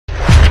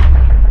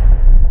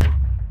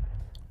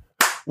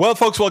Well,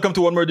 folks, welcome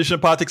to one more edition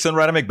of Politics and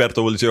Random.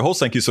 Egberto Willis, your host.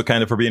 Thank you so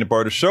kindly for being a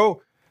part of the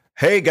show.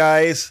 Hey,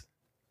 guys.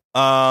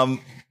 I'm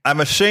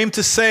ashamed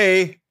to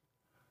say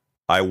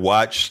I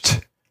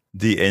watched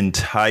the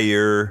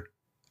entire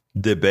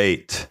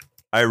debate.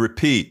 I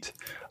repeat,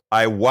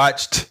 I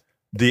watched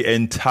the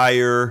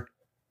entire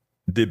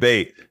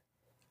debate.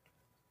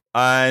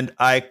 And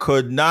I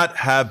could not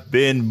have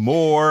been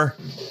more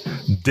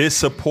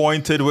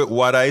disappointed with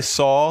what I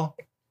saw.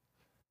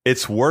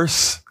 It's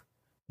worse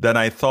than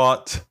I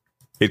thought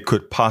it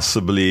could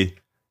possibly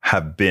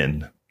have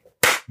been.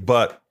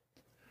 But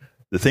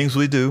the things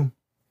we do,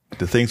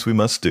 the things we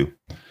must do.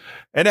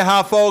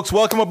 Anyhow, folks,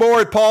 welcome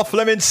aboard. Paul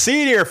Fleming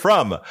Sr.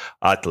 from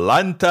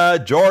Atlanta,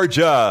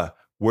 Georgia,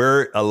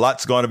 where a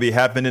lot's going to be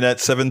happening at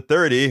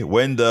 7:30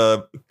 when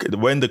the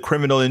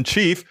criminal in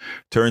chief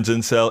turns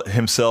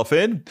himself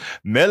in.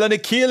 Melanie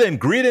Keelan,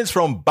 greetings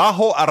from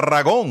Bajo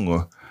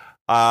Aragon.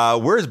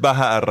 Where's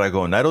Baja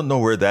Aragon? I don't know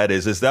where that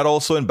is. Is that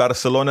also in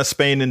Barcelona,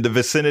 Spain, in the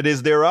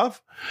vicinities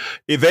thereof?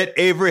 Yvette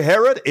Avery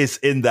Herod is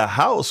in the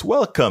house.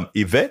 Welcome,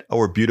 Yvette,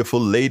 our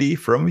beautiful lady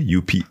from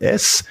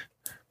UPS,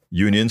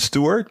 Union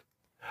Steward.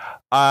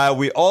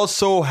 We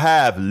also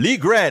have Lee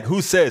Grant,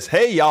 who says,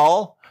 hey,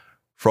 y'all,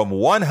 from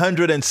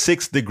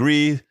 106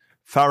 degrees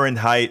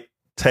Fahrenheit,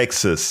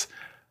 Texas.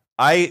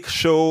 I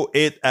show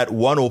it at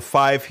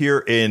 105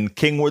 here in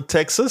Kingwood,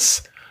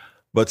 Texas,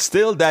 but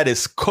still that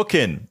is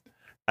cooking.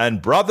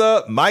 And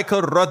brother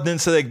Michael Rodnin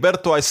said,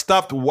 Egberto, I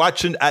stopped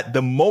watching at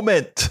the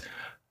moment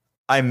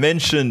I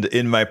mentioned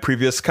in my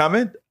previous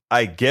comment.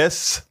 I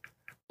guess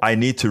I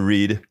need to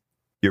read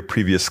your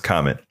previous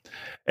comment.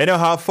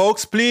 Anyhow,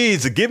 folks,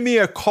 please give me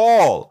a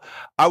call.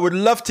 I would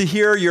love to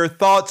hear your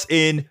thoughts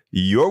in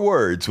your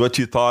words, what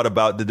you thought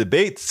about the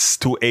debates.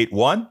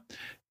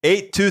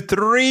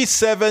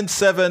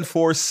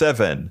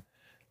 281-823-7747.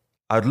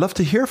 I'd love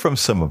to hear from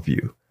some of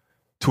you.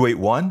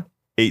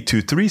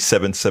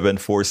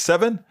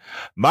 281-823-7747.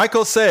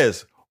 Michael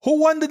says,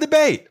 who won the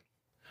debate?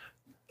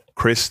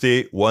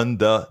 Christie won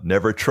the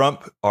Never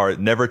Trump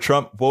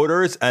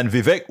voters, and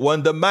Vivek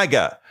won the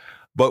MAGA.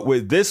 But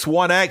with this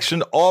one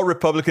action, all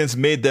Republicans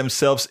made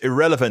themselves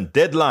irrelevant.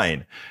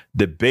 Deadline.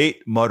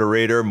 Debate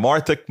moderator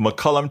Martha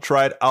McCollum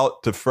tried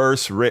out the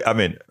first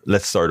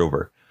let's start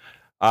over.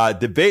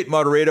 Debate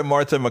moderator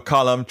Martha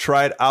McCollum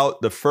tried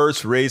out the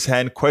first raise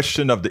hand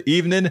question of the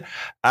evening,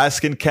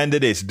 asking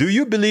candidates, do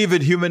you believe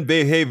in human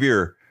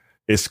behavior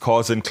is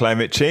causing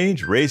climate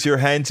change? Raise your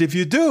hands if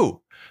you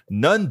do.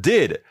 None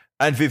did.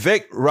 And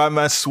Vivek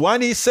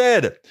Ramaswamy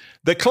said,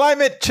 the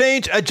climate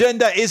change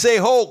agenda is a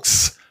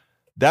hoax.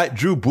 That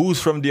drew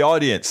boos from the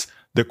audience.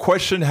 The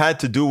question had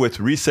to do with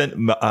recent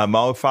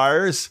Maui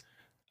fires,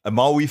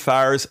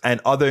 and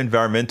other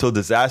environmental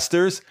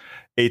disasters,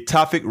 a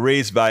topic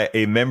raised by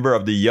a member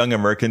of the Young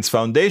Americans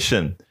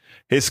Foundation.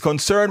 His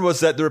concern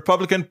was that the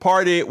Republican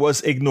Party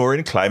was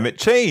ignoring climate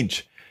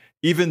change,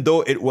 even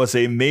though it was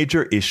a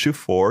major issue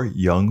for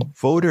young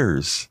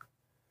voters.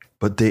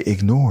 But they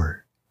ignore.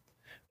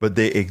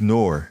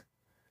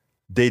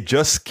 They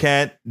just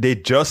can't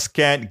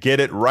get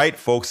it right,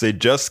 folks. They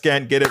just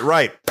can't get it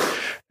right.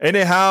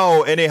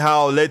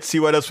 Anyhow, let's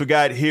see what else we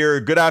got here.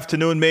 Good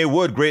afternoon, May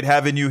Wood. Great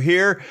having you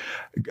here.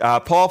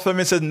 Paul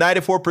Fleming says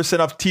 94%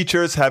 of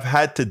teachers have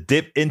had to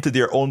dip into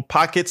their own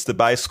pockets to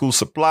buy school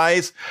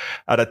supplies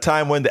at a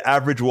time when the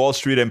average Wall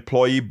Street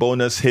employee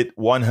bonus hit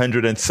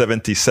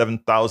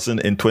 $177,000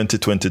 in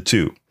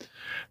 2022.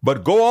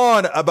 But go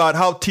on about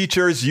how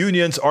teachers'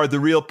 unions are the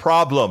real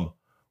problem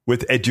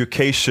with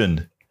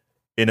education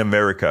in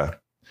America.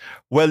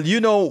 Well, you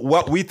know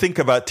what we think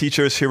about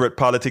teachers here at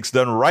Politics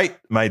Done Right,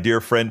 my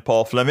dear friend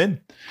Paul Fleming.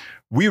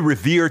 We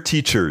revere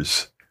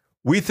teachers.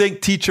 We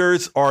think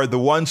teachers are the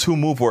ones who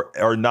move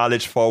our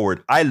knowledge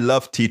forward. I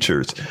love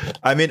teachers.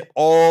 I mean,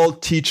 all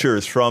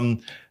teachers from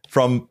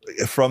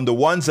the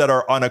ones that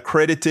are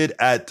unaccredited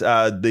at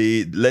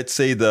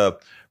the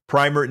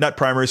primary, not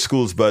primary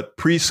schools, but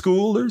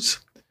preschoolers,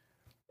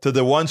 to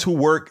the ones who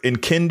work in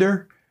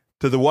kinder,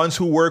 to the ones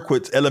who work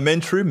with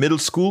elementary, middle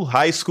school,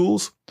 high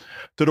schools,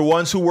 to the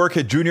ones who work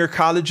at junior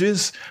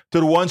colleges, to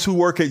the ones who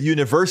work at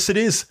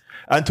universities,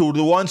 and to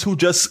the ones who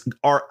just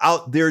are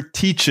out there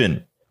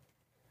teaching.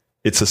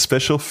 It's a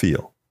special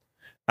feel.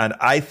 And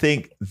I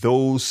think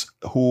those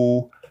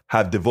who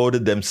have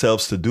devoted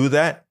themselves to do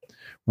that,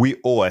 we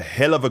owe a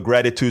hell of a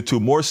gratitude to,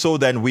 more so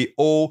than we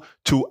owe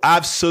to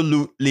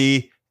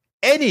absolutely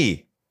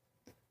any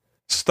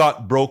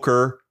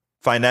stockbroker,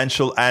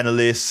 financial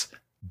analyst,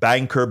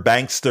 banker,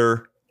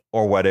 bankster,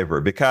 or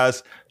whatever,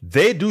 because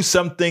they do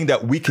something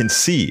that we can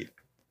see.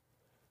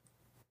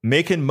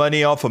 Making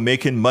money off of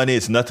making money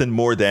is nothing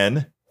more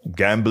than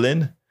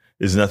gambling,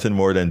 is nothing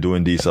more than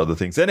doing these other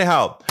things.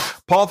 Anyhow,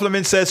 Paul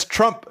Fleming says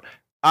Trump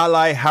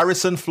ally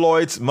Harrison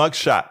Floyd's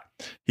mugshot.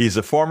 He's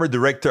a former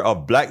director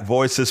of Black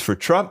Voices for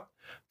Trump.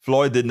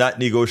 Floyd did not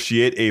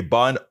negotiate a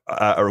bond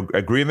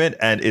agreement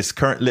and is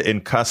currently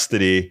in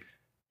custody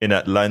in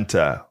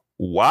Atlanta.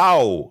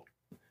 Wow.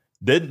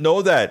 Didn't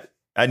know that.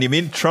 And you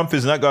mean Trump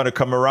is not going to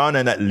come around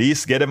and at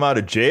least get him out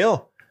of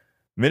jail?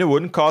 I mean, it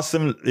wouldn't cost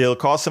him. It'll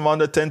cost him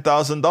under $10,000,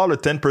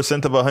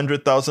 10% of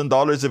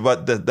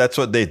 $100,000 if that's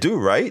what they do,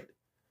 right?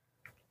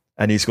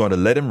 And he's going to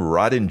let him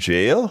rot in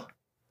jail?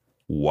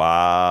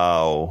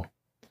 Wow.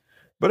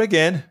 But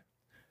again,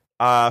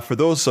 for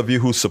those of you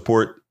who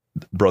support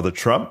Brother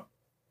Trump,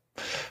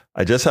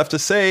 I just have to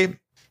say,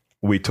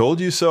 we told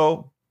you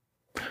so.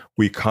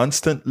 We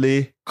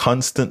constantly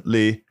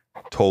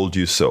told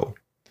you so.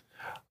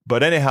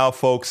 But anyhow,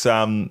 folks,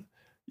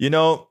 you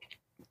know,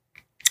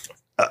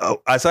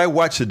 as I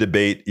watched the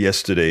debate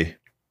yesterday,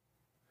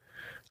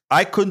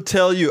 I couldn't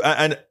tell you,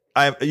 and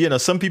I, you know,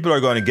 some people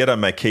are going to get on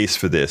my case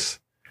for this,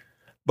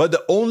 but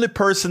the only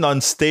person on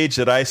stage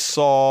that I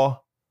saw,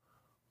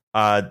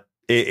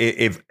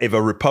 if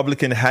a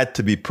Republican had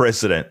to be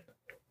president,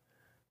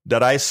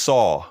 that I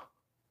saw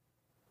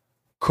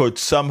could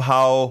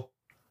somehow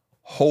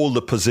hold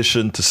the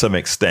position to some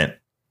extent,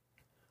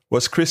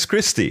 was Chris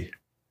Christie.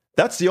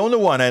 That's the only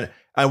one, and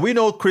we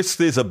know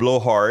Christie is a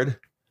blowhard.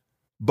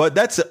 But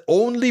that's the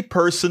only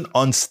person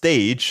on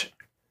stage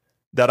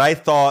that I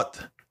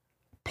thought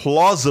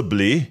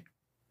plausibly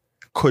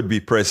could be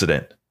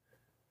president.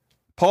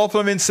 Paul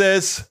Fleming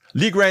says,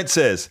 Lee Grant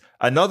says,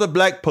 another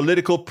black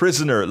political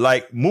prisoner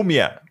like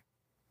Mumia.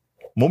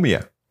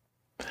 Mumia.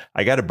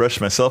 I got to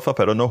brush myself up.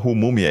 I don't know who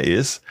Mumia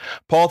is.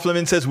 Paul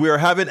Fleming says, we are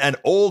having an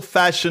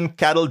old-fashioned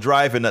cattle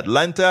drive in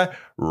Atlanta,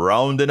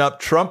 rounding up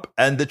Trump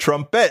and the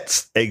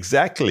Trumpettes.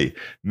 Exactly.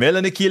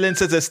 Melanie Keelan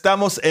says,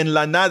 estamos en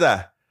la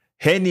nada.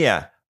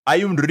 Genia,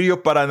 hay un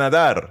río para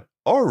nadar.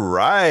 All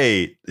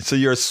right. So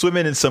you're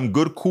swimming in some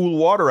good, cool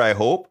water, I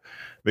hope,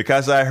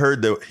 because I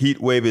heard the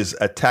heat wave is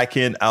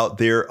attacking out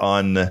there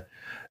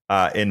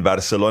in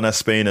Barcelona,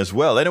 Spain as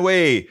well.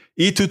 Anyway,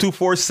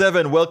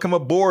 E2247, welcome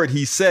aboard.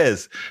 He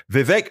says,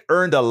 Vivek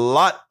earned a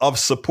lot of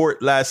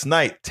support last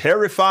night.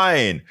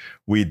 Terrifying.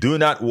 We do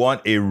not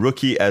want a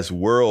rookie as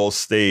world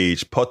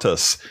stage.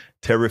 POTUS.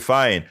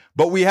 Terrifying.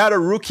 But we had a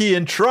rookie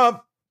in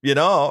Trump, you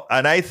know,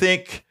 and I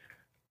think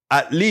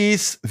at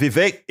least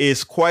Vivek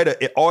is quite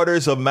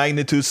orders of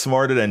magnitude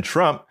smarter than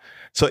Trump.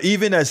 So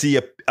even as he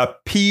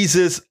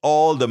appeases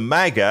all the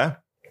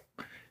MAGA,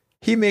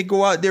 he may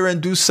go out there and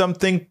do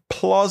something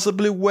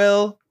plausibly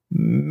well.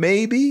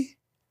 Maybe.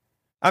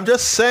 I'm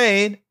just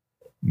saying,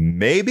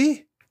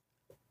 maybe.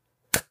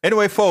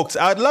 Anyway, folks,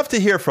 I'd love to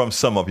hear from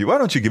some of you. Why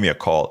don't you give me a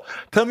call?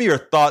 Tell me your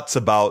thoughts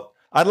about,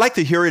 I'd like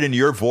to hear it in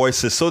your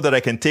voices so that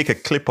I can take a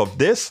clip of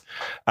this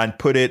and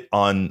put it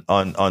on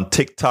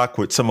TikTok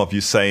with some of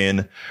you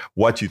saying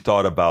what you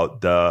thought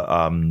about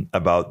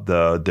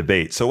the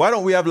debate. So why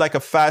don't we have like a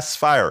fast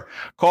fire?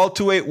 Call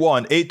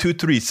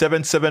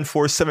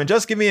 281-823-7747.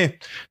 Just give me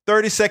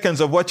 30 seconds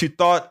of what you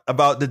thought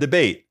about the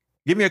debate.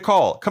 Give me a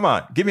call. Come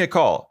on, give me a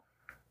call.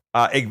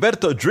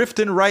 Egberto,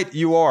 drifting right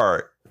you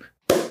are.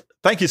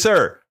 Thank you,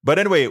 sir. But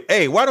anyway,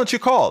 hey, why don't you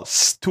call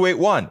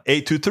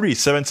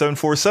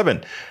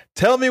 281-823-7747?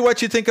 Tell me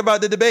what you think about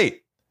the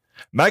debate.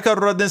 Michael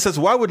Rodden says,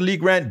 why would Lee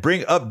Grant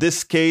bring up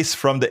this case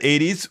from the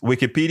 80s?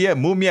 Wikipedia,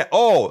 Mumia.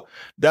 Oh,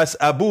 that's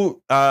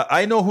Abu.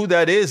 I know who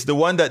that is. The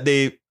one that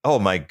oh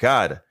my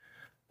God.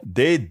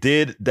 They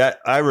did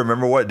that. I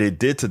remember what they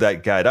did to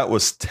that guy. That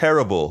was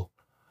terrible.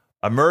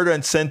 A murder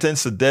and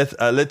sentenced to death.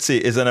 Let's see,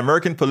 is an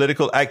American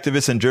political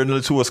activist and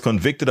journalist who was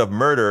convicted of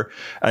murder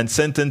and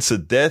sentenced to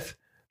death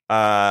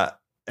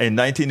in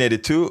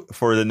 1982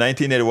 for the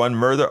 1981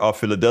 murder of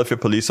Philadelphia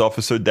police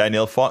officer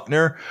Daniel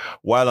Faulkner.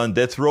 While on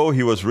death row,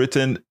 he has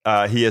written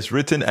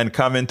and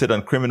commented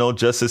on criminal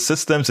justice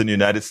systems in the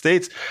United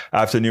States.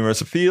 After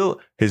numerous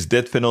appeals, his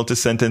death penalty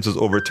sentence was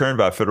overturned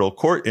by a federal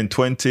court. In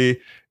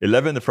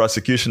 2011, the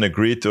prosecution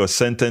agreed to a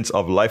sentence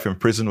of life in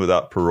prison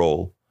without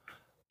parole.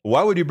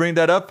 Why would you bring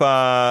that up,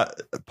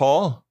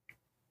 Paul?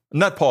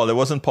 Not Paul. It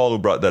wasn't Paul who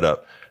brought that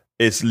up.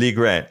 It's Lee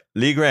Grant.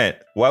 Lee Grant,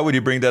 why would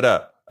you bring that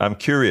up? I'm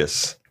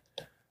curious.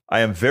 I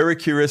am very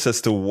curious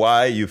as to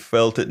why you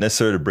felt it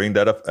necessary to bring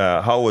that up.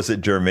 How was it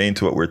germane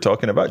to what we're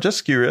talking about?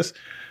 Just curious.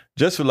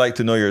 Just would like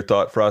to know your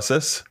thought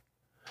process.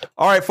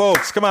 All right,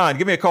 folks, come on.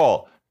 Give me a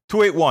call.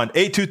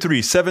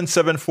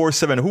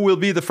 281-823-7747. Who will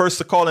be the first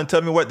to call and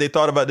tell me what they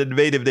thought about the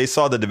debate if they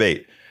saw the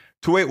debate?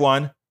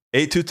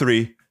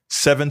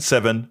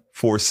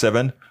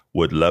 281-823-7747.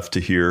 Would love to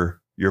hear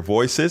your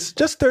voices.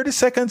 Just 30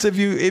 seconds if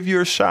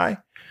you're shy.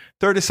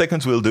 30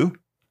 seconds will do.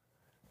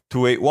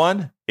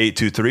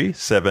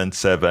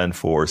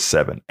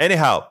 281-823-7747.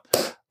 Anyhow,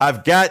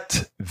 I've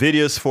got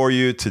videos for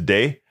you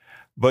today,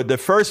 but the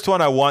first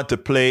one I want to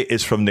play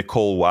is from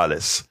Nicolle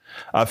Wallace.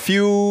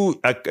 Before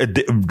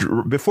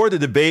the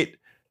debate,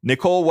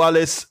 Nicolle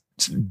Wallace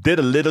did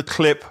a little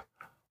clip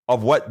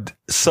of what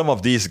some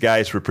of these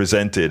guys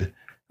represented,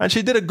 and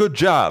she did a good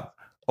job.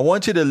 I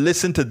want you to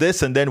listen to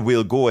this, and then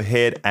we'll go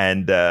ahead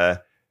and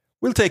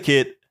we'll take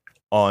it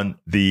on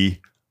the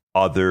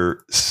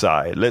other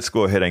side. Let's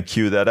go ahead and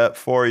cue that up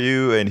for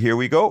you. And here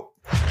we go.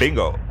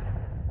 Bingo.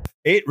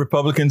 8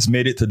 Republicans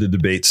made it to the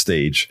debate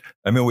stage.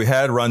 I mean, we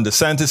had Ron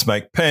DeSantis,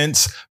 Mike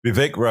Pence,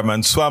 Vivek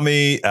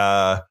Ramaswamy,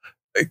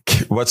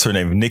 what's her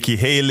name? Nikki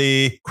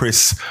Haley,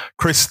 Chris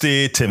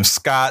Christie, Tim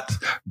Scott,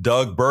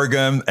 Doug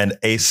Burgum, and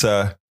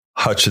Asa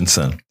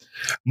Hutchinson.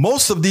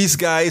 Most of these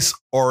guys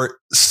are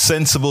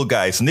sensible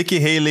guys. Nikki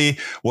Haley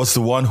was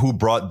the one who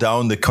brought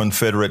down the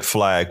Confederate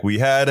flag. We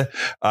had,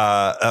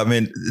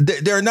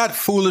 they're not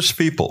foolish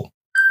people,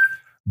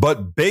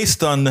 but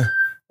based on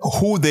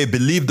who they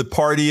believe the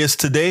party is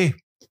today,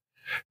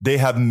 they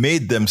have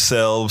made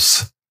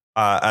themselves,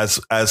 as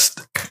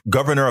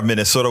Governor of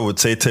Minnesota would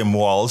say, Tim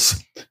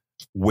Walz,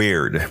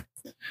 weird.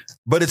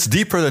 But it's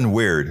deeper than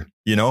weird.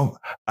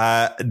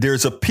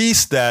 There's a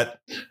piece that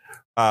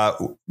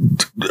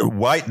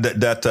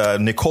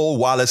Nicolle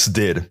Wallace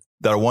did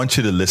that I want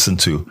you to listen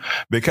to,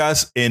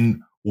 because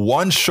in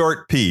one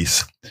short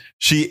piece,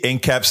 she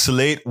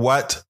encapsulates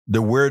what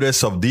the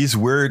weirdest of these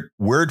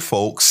weird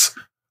folks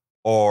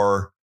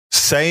are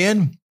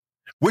saying,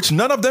 which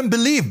none of them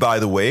believe, by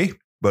the way,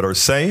 but are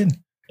saying.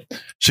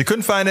 She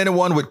couldn't find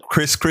anyone with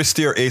Chris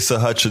Christie or Asa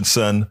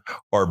Hutchinson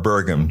or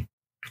Burgum.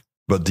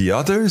 But the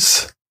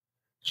others,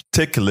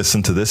 take a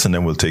listen to this and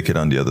then we'll take it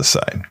on the other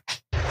side.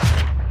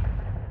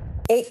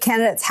 8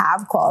 candidates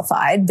have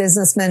qualified.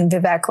 Businessman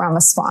Vivek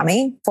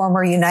Ramaswamy,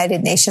 former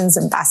United Nations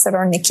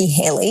Ambassador Nikki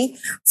Haley,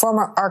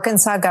 former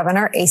Arkansas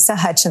Governor Asa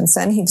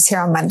Hutchinson, he was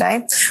here on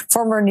Monday,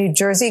 former New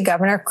Jersey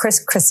Governor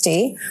Chris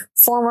Christie,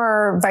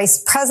 former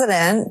Vice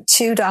President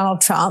to Donald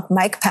Trump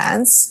Mike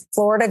Pence,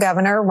 Florida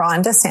Governor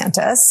Ron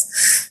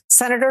DeSantis,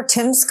 Senator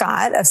Tim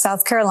Scott of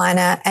South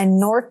Carolina, and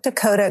North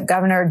Dakota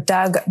Governor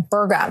Doug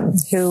Burgum,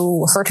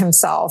 who hurt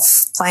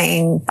himself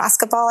playing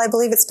basketball, I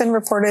believe it's been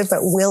reported, but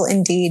will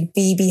indeed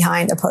be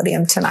behind a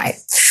podium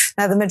tonight.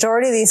 Now, the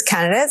majority of these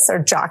candidates are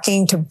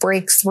jockeying to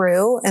break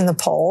through in the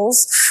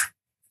polls,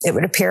 it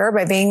would appear,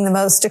 by being the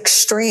most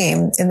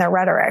extreme in their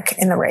rhetoric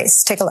in the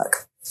race. Take a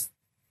look.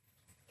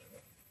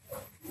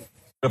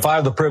 If I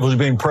have the privilege of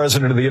being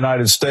president of the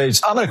United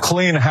States, I'm going to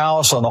clean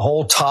house on the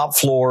whole top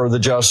floor of the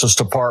Justice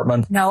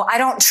Department. No, I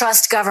don't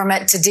trust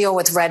government to deal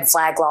with red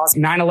flag laws.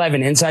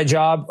 9/11 inside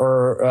job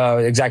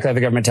or exactly how the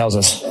government tells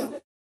us?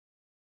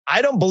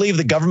 I don't believe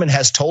the government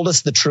has told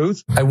us the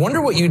truth. I wonder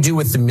what you do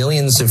with the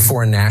millions of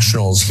foreign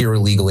nationals here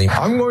illegally.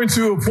 I'm going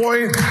to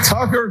appoint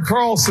Tucker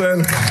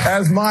Carlson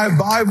as my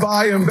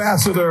bye-bye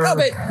ambassador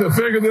to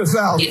figure this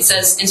out. It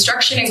says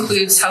instruction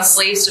includes how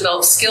slaves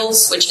develop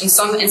skills, which in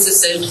some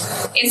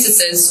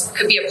instances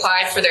could be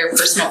applied for their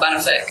personal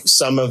benefit.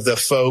 Some of the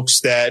folks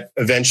that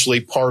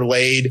eventually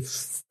parlayed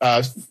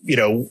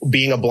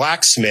being a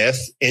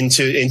blacksmith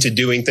into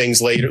doing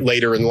things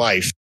later in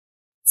life.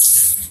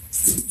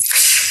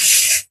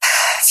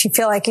 If you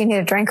feel like you need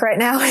a drink right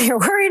now, you're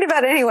worried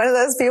about any one of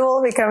those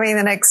people becoming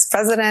the next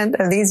president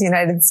of these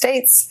United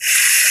States.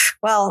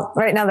 Well,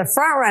 right now, the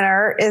front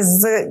runner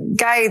is the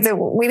guy that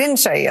we didn't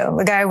show you,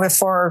 the guy with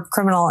 4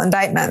 criminal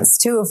indictments,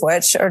 2 of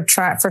which are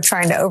for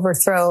trying to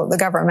overthrow the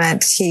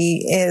government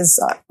he is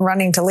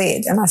running to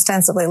lead and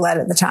ostensibly led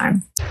at the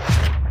time.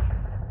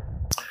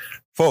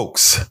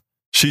 Folks,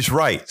 she's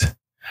right.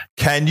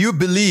 Can you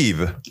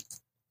believe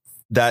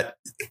that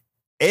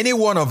any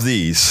one of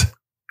these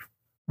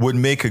would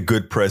make a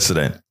good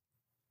president?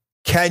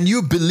 Can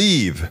you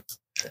believe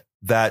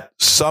that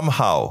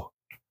somehow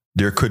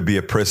there could be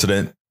a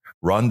president,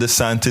 Ron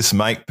DeSantis,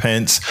 Mike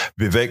Pence,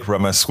 Vivek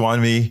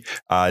Ramaswamy,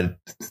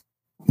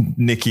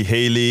 Nikki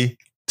Haley,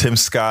 Tim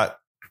Scott,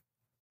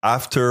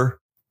 after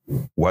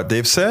what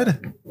they've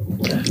said?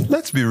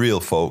 Let's be real,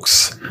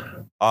 folks.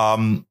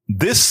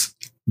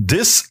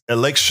 This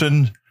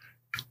election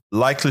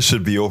likely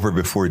should be over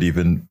before it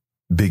even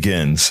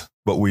begins,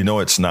 but we know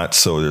it's not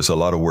so. There's a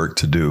lot of work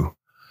to do.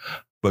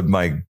 But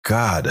my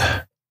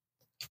God,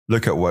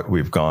 look at what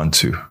we've gone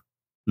to.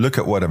 Look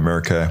at what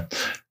America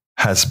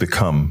has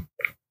become.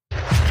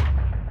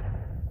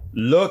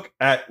 Look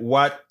at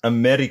what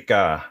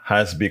America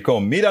has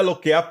become. Mira lo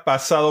que ha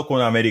pasado con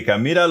América.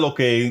 Mira lo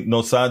que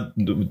nos ha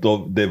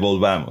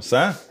devolvamos,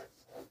 ¿eh?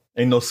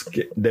 Y nos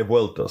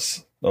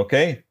devueltos,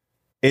 okay?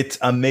 It's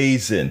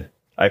amazing.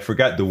 I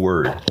forgot the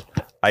word,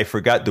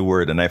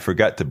 and I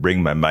forgot to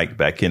bring my mic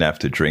back in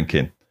after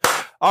drinking.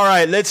 All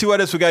right, let's see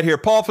what else we got here.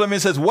 Paul Fleming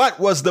says, what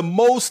was the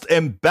most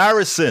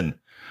embarrassing?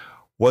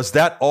 Was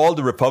that all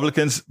the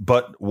Republicans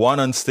but one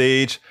on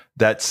stage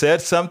that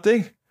said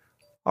something?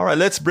 All right,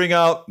 let's bring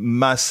out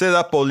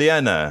Maceda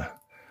Poliana.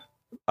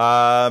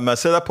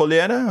 Maceda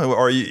Poliana,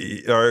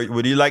 or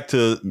would you like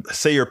to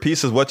say your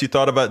piece of what you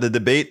thought about the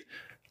debate,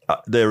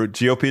 the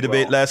GOP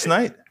debate last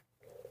night?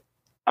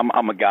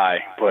 I'm a guy,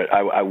 but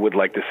I would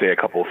like to say a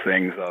couple of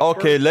things.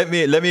 Okay, let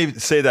me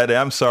say that.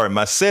 I'm sorry,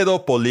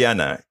 Macedo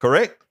Poliana,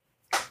 correct?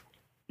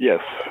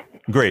 Yes.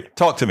 Great.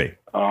 Talk to me.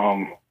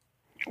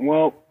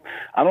 Well,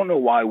 I don't know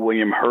why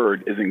William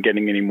Hurd isn't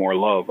getting any more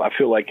love. I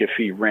feel like if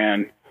he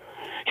ran,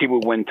 he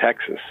would win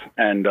Texas,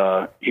 and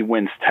he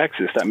wins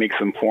Texas. That makes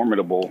him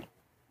formidable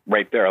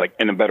right there, like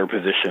in a better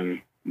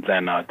position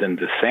than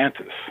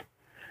DeSantis,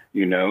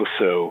 you know?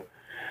 So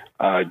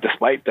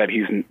despite that,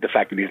 the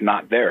fact that he's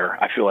not there,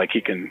 I feel like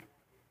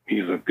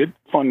he's a good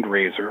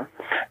fundraiser,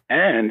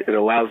 and it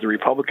allows the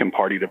Republican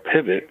Party to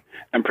pivot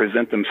and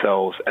present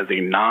themselves as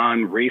a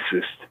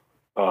non-racist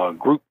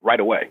group right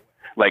away.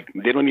 Like,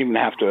 they don't even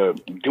have to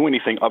do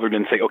anything other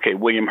than say, okay,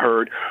 William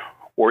Hurd,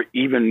 or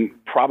even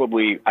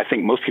probably, I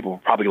think most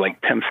people probably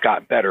like Tim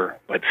Scott better,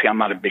 but see, I'm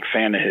not a big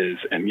fan of his,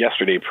 and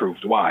yesterday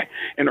proved why.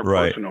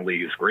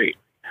 Interpersonally, he's great.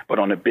 But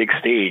on a big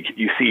stage,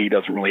 you see he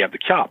doesn't really have the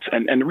chops.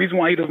 And the reason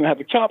why he doesn't have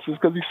the chops is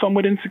because he's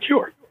somewhat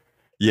insecure.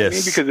 Yes. I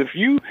mean, because if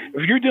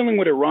you're dealing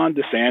with a Ron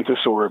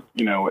DeSantis or,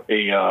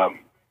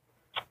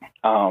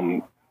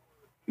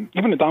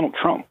 even a Donald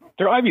Trump,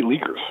 they're Ivy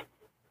Leaguers.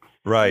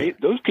 Right.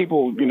 Those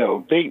people,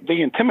 they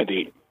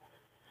intimidate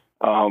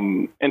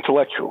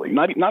intellectually.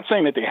 Not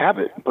saying that they have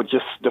it, but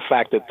just the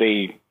fact that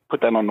they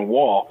put that on the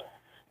wall.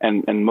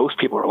 And most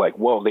people are like,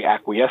 whoa, they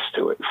acquiesce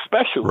to it,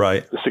 especially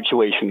the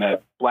situation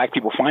that black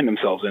people find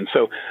themselves in.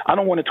 So I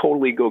don't want to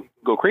totally go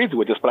crazy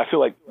with this, but I feel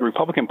like the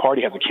Republican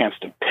Party has a chance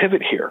to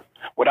pivot here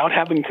without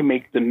having to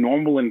make the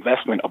normal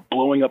investment of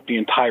blowing up the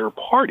entire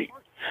party.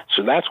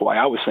 So that's why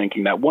I was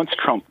thinking that once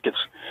Trump gets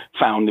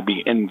found to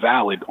be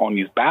invalid on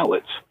these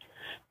ballots,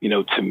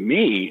 to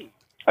me,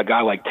 a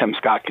guy like Tim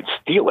Scott could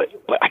steal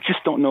it. But I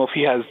just don't know if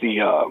he has he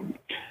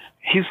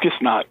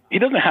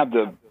doesn't have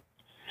the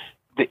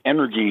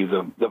energy,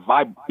 the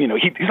vibe,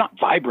 he's not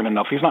vibrant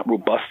enough. He's not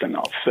robust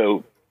enough.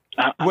 So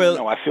I don't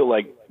know. I feel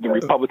like the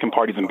Republican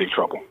Party's in big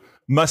trouble.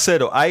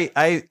 Macedo,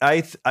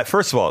 I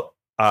first of all,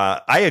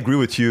 I agree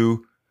with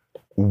you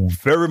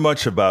very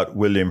much about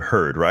William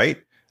Hurd,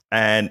 right?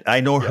 And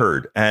I know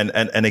Hurd, and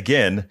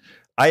again,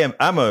 I'm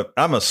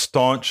a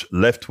staunch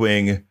left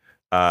wing,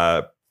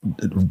 not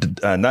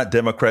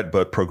Democrat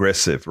but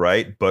progressive,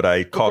 right? But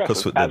I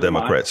caucus with the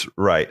Democrats,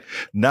 right?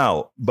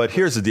 Now, but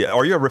here's the deal: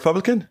 are you a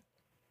Republican?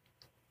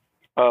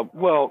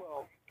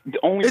 Well, the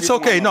only it's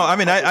okay. No, I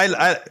mean,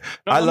 I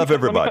love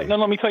everybody.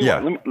 Let me tell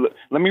you. What.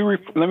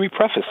 Let me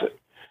preface it.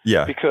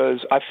 Yeah,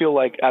 because I feel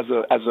like as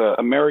a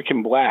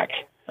American black,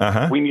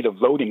 we need a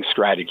voting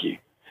strategy.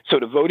 So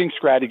the voting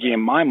strategy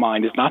in my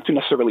mind is not to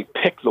necessarily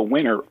pick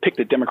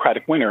the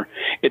Democratic winner.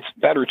 It's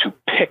better to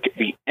pick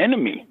the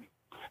enemy.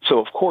 So,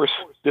 of course,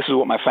 this is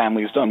what my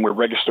family has done. We're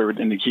registered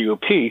in the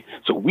GOP,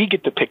 so we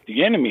get to pick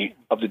the enemy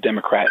of the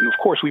Democrat. And, of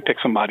course, we pick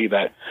somebody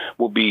that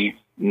will be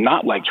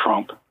not like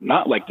Trump,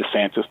 not like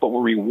DeSantis, but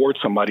will reward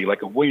somebody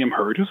like a William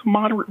Hurd, who's a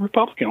moderate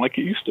Republican like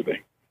it used to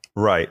be.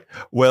 Right.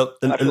 Well,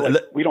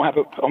 we don't have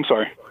a – I'm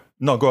sorry.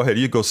 No, go ahead.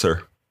 You go,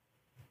 sir.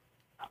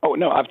 Oh,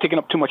 no, I've taken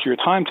up too much of your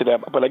time today,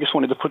 but I just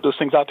wanted to put those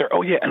things out there.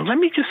 Oh, yeah, and let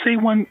me just say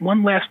one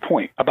last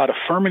point about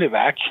affirmative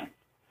action.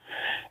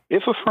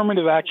 If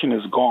affirmative action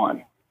is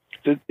gone,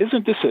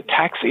 isn't this a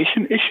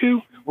taxation issue?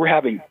 We're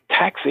having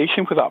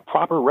taxation without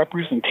proper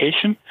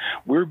representation.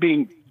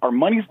 Our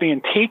money's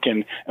being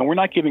taken, and we're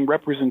not giving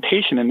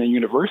representation in the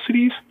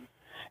universities,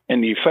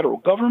 in the federal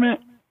government,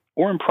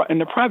 or in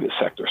the private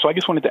sector. So I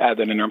just wanted to add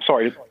that in there. I'm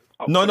sorry.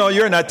 No,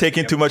 you're not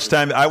taking too much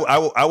time.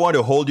 I want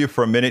to hold you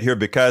for a minute here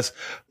because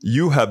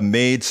you have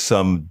made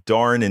some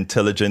darn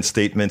intelligent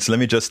statements. Let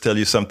me just tell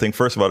you something.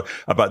 First of all,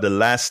 about the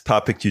last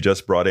topic you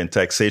just brought in,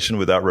 taxation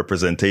without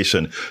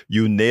representation.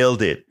 You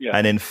nailed it. Yeah.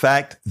 And in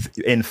fact,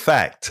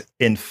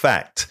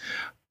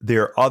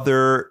 there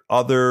are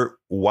other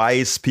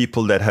wise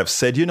people that have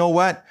said, you know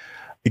what?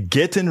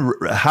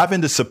 Having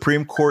the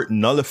Supreme Court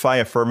nullify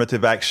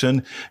affirmative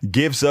action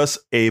gives us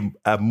a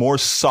more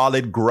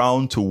solid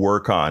ground to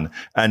work on,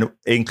 and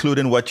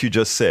including what you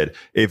just said.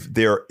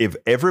 If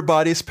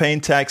everybody's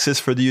paying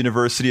taxes for the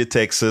University of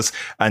Texas,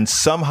 and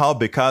somehow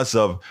because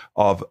of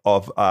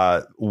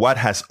what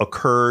has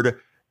occurred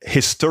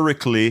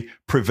historically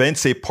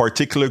prevents a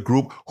particular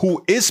group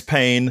who is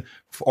paying,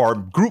 or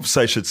groups,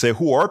 I should say,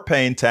 who are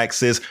paying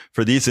taxes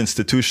for these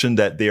institutions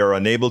that they are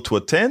unable to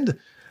attend,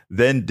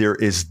 then there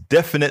is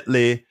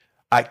definitely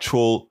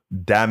actual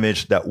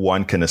damage that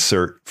one can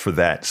assert for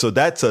that. So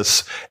that's an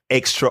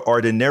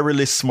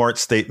extraordinarily smart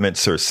statement,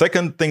 sir.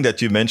 Second thing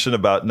that you mentioned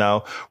about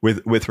now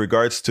with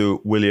regards to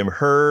William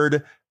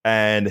Hurd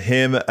and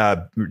him,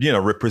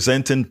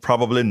 representing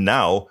probably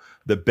now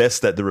the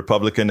best that the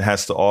Republican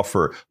has to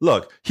offer.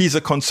 Look, he's a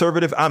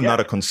conservative. I'm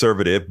not a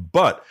conservative,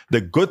 but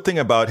the good thing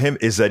about him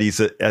is that he's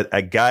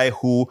a guy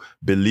who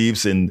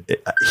believes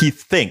he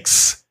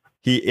thinks.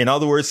 In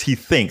other words, he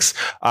thinks.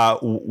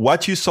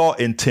 What you saw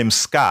in Tim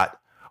Scott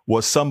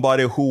was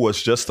somebody who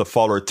was just a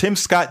follower. Tim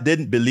Scott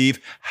didn't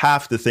believe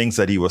half the things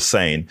that he was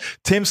saying.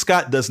 Tim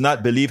Scott does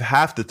not believe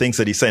half the things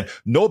that he's saying.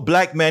 No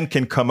black man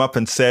can come up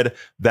and said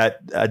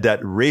that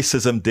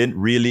racism didn't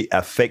really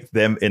affect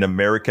them in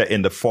America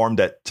in the form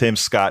that Tim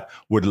Scott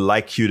would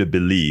like you to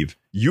believe.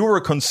 You're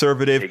a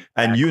conservative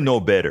and you know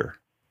better.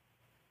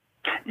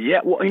 Yeah,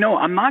 well,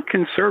 I'm not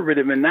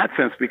conservative in that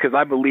sense because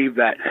I believe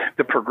that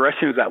the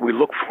progressions that we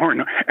look for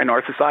in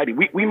our society,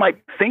 we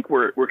might think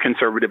we're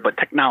conservative, but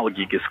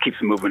technology just keeps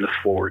moving us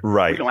forward.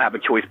 Right. We don't have a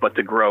choice but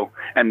to grow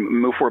and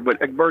move forward. But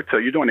Egberto,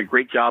 you're doing a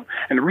great job.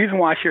 And the reason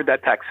why I shared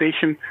that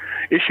taxation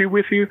issue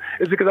with you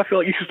is because I feel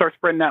like you should start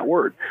spreading that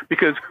word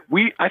because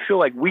I feel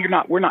like we're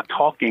not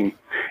talking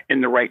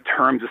in the right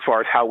terms as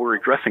far as how we're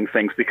addressing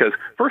things because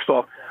first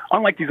off,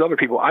 unlike these other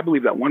people, I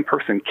believe that one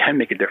person can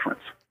make a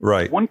difference.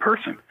 Right. One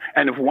person.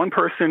 And if one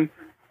person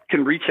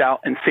can reach out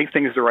and say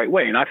things the right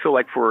way, and I feel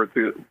like for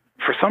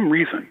for some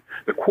reason,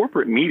 the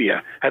corporate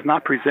media has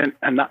not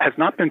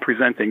been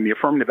presenting the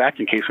affirmative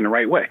action case in the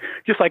right way.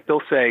 Just like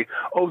they'll say,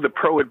 "Oh, the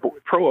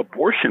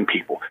pro-abortion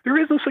people." There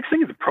is no such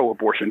thing as a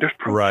pro-abortion. There's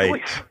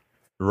pro-choice.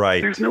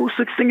 Right. There's no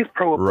such thing as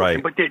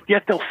pro-abortion, but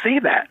yet they'll say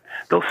that.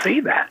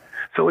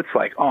 So it's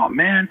like, oh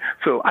man.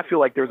 So I feel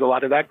like there's a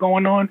lot of that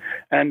going on,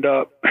 and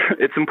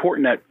it's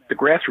important at the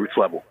grassroots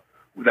level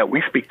that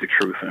we speak the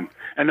truth.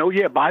 And oh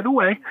yeah, by the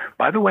way,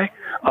 I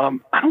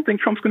don't think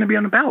Trump's going to be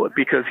on the ballot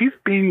because he's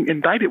being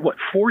indicted.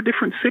 4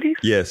 different cities?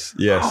 Yes.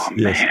 Oh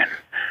man,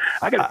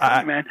 I got to tell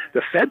you, man,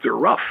 the feds are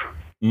rough.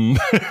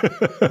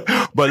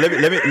 But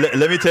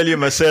let me tell you,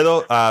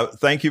 Marcelo,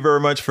 thank you very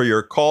much for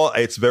your call.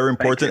 It's very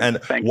important.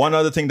 And one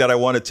other thing that I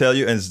want to tell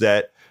you is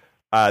that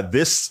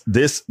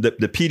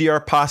the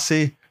PDR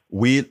posse,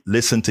 we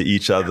listen to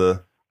each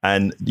other,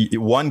 and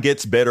one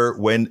gets better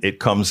when it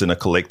comes in a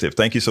collective.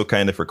 Thank you so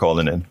kindly for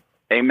calling in.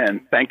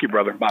 Amen. Thank you,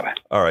 brother. Bye-bye.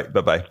 All right.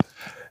 Bye-bye.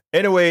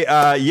 Anyway,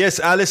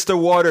 yes, Alistair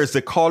Waters,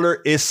 the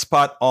caller is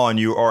spot on.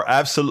 You are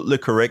absolutely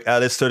correct,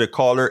 Alistair. The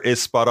caller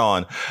is spot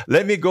on.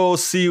 Let me go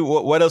see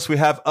what else we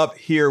have up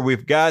here.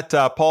 We've got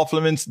Paul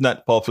Fleming.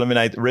 Not Paul Fleming.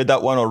 I read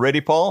that one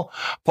already, Paul.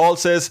 Paul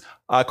says,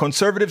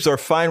 conservatives are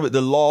fine with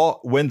the law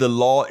when the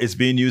law is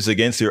being used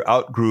against their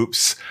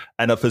outgroups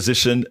and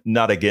opposition,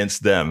 not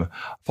against them.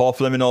 Paul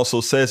Fleming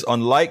also says,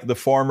 unlike the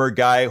former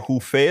guy who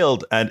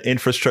failed an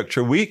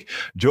infrastructure week,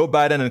 Joe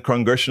Biden and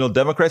congressional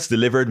Democrats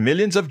delivered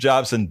millions of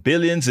jobs and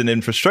billions in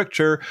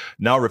infrastructure.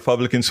 Now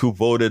Republicans who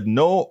voted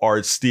no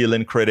are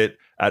stealing credit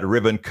at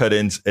ribbon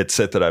cuttings,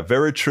 etc.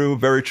 Very true,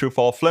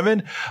 Paul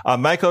Fleming.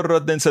 Michael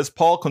Rodden says,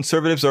 Paul,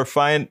 conservatives are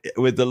fine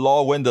with the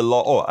law when the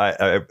law...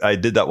 Oh, I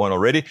did that one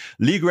already.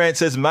 Lee Grant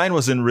says, mine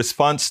was in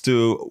response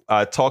to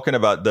talking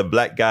about the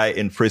black guy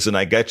in prison.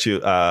 I got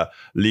you,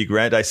 Lee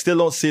Grant. I still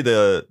don't see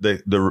the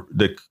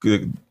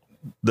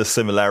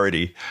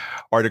similarity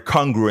or the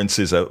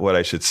congruences, what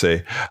I should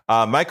say.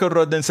 Michael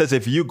Rodden says,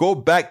 if you go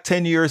back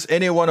 10 years,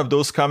 any one of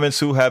those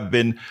comments who have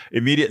been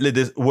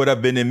would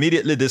have been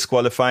immediately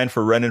disqualifying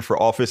for running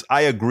for office.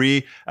 I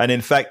agree. And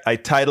in fact, I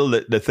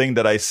titled the thing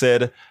that I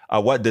said,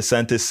 what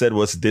DeSantis said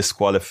was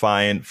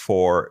disqualifying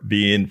for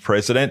being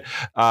president.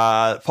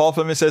 Paul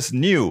Fleming says,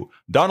 new.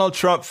 Donald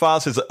Trump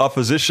files his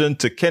opposition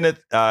to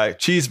Kenneth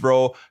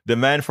Chesebro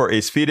demand for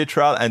a speedy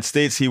trial and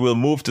states he will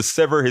move to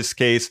sever his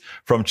case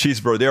from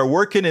Chesebro. They are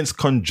working in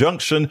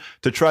conjunction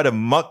to try to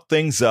muck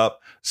things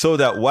up so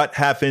that what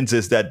happens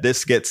is that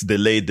this gets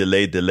delayed.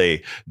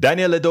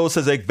 Daniel Ledo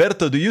says,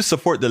 Egberto, do you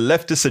support the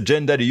leftist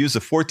agenda to use the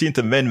 14th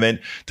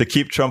Amendment to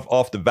keep Trump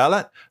off the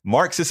ballot?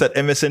 Marxists at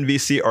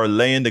MSNBC are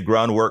laying the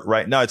groundwork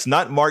right now. It's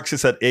not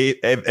Marxists at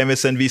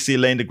MSNBC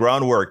laying the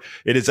groundwork.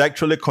 It is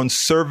actually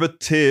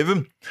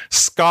conservative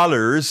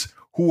scholars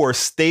who are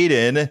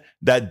stating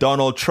that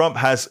Donald Trump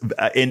has,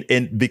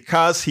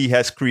 because he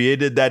has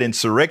created that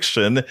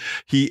insurrection,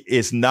 he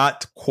is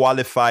not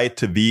qualified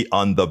to be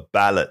on the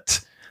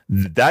ballot.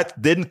 That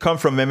didn't come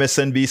from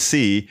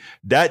MSNBC.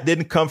 That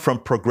didn't come from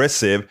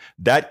progressive.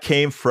 That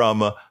came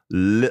from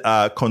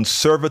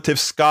conservative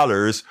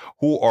scholars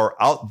who are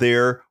out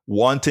there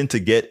wanting to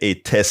get a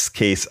test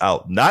case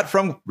out. Not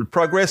from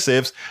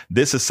progressives.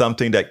 This is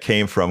something that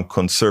came from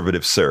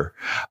conservatives, sir.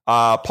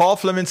 Paul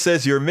Fleming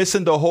says, you're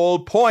missing the whole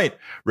point.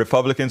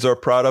 Republicans are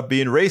proud of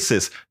being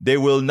racist. They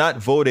will not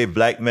vote a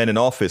black man in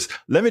office.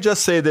 Let me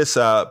just say this,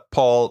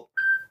 Paul,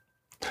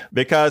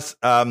 because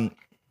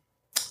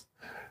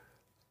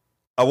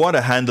I want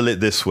to handle it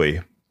this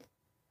way.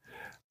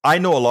 I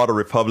know a lot of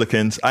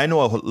Republicans.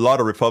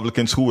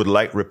 Who would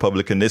like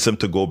republicanism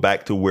to go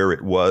back to where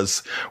it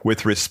was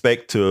with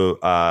respect to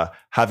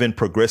having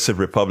progressive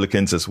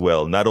Republicans as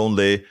well. Not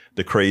only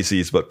the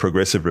crazies, but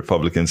progressive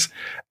Republicans.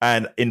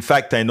 And in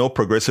fact, I know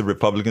progressive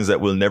Republicans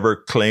that will never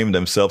claim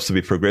themselves to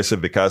be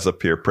progressive because of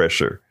peer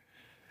pressure.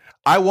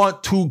 I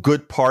want two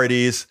good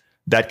parties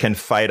that can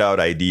fight out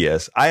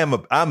ideas. I'm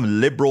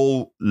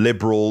liberal.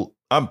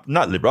 I'm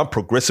not liberal. I'm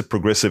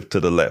progressive to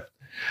the left.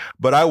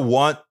 But I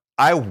want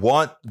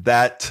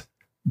that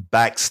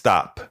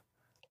backstop.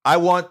 I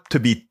want to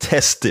be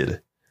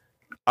tested.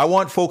 I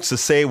want folks to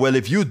say, well,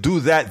 if you do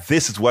that,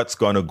 this is what's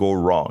going to go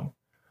wrong.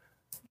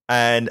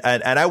 And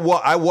I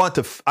want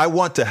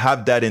to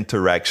have that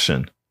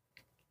interaction.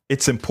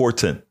 It's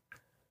important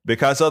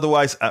because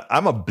otherwise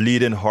I'm a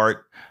bleeding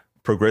heart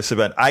progressive,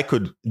 and I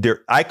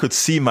could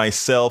see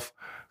myself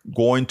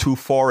going too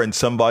far and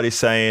somebody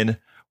saying,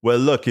 well,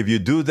 look, if you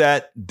do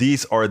that,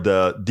 these are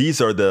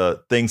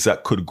the things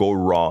that could go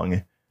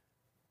wrong.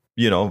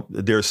 You know,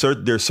 there's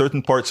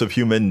certain parts of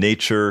human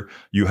nature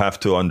you have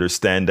to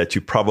understand that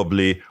you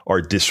probably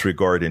are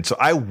disregarding. So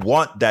I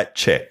want that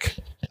check.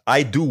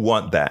 I do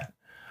want that.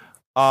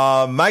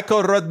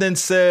 Michael Rodden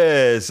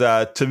says,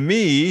 to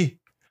me,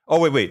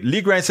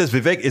 Lee Grant says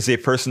Vivek is a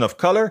person of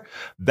color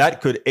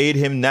that could aid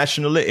him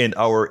nationally in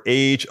our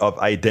age of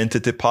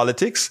identity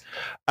politics.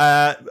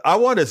 I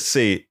want to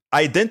say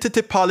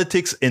identity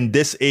politics in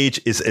this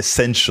age is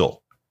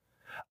essential.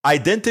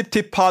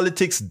 Identity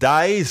politics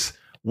dies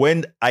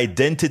when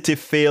identity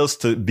fails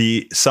to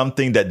be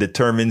something that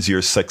determines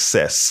your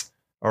success.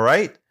 All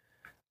right?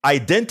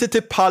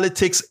 Identity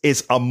politics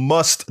is a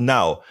must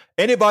now.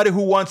 Anybody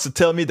who wants to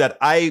tell me that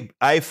I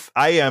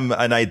am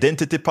an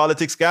identity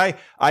politics guy,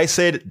 I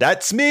said,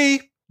 that's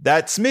me.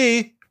 That's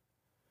me.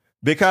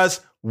 Because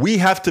we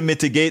have to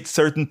mitigate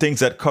certain things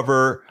that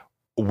cover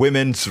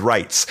women's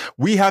rights.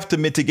 We have to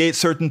mitigate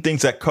certain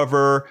things that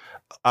cover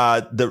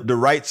the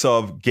rights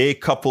of gay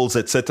couples,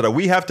 etc.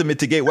 We have to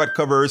mitigate what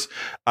covers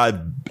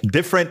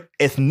different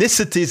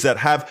ethnicities that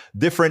have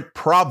different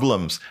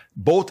problems,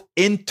 both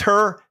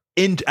and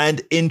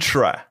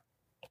intra.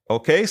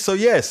 Okay, so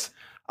yes,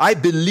 I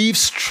believe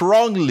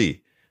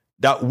strongly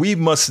that we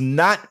must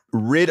not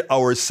rid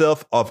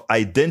ourselves of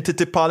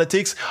identity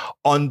politics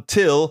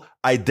until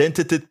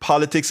identity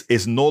politics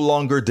is no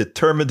longer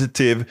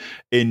determinative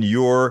in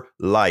your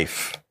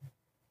life.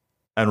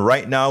 And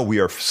right now, we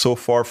are so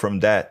far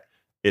from that,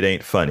 it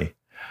ain't funny.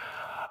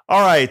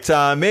 All right,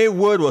 May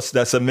Wood,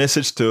 that's a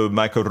message to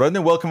Michael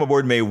Rudden. Welcome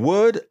aboard, May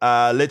Wood.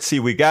 Let's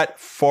see, we got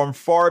from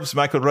Forbes,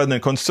 Michael Rudden,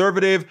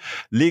 conservative,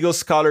 legal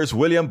scholars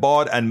William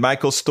Baud and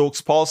Michael Stokes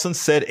Paulson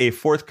said in a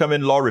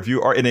forthcoming law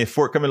review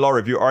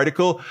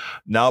article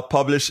now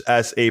published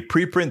as a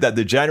preprint that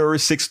the January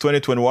 6,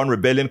 2021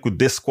 rebellion could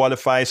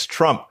disqualify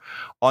Trump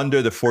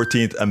under the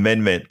 14th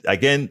Amendment.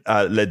 Again,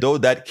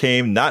 Ledo, that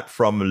came not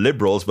from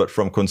liberals, but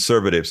from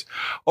conservatives.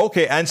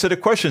 Okay, answer the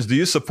questions. Do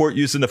you support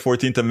using the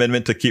 14th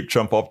Amendment to keep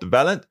Trump off the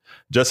ballot?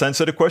 Just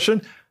answer the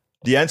question.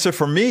 The answer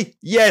for me,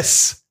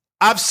 yes.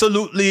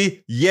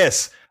 Absolutely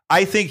yes.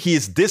 I think he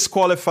is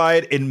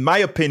disqualified, in my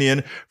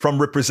opinion,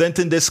 from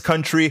representing this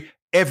country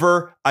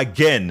ever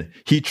again.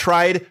 He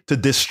tried to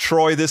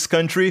destroy this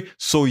country.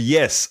 So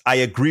yes, I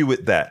agree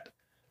with that.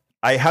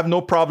 I have no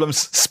problems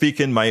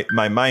speaking my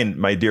mind,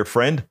 my dear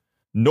friend.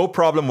 No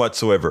problem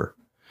whatsoever.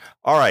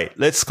 All right,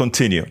 let's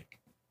continue.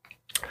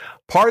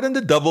 Pardon the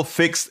double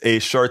fixed, a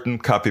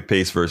shortened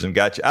copy-paste version.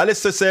 Gotcha.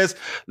 Alistair says,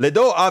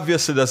 Ledo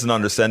obviously doesn't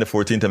understand the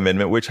 14th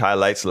Amendment, which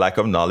highlights lack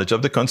of knowledge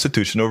of the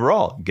Constitution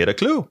overall. Get a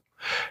clue.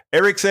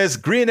 Eric says,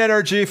 green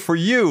energy for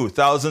you.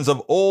 Thousands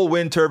of old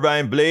wind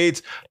turbine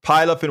blades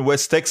pile up in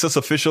West Texas.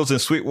 Officials in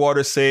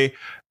Sweetwater say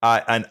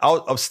an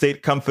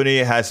out-of-state company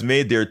has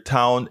made their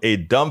town a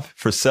dump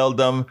for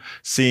seldom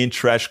seen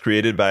trash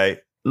created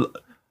by...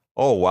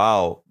 Oh,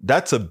 wow.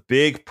 That's a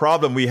big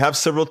problem. We have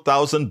several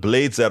thousand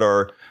blades that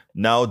are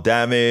now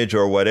damaged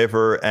or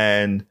whatever.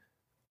 And,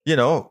 you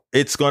know,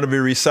 it's going to be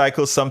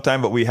recycled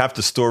sometime, but we have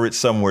to store it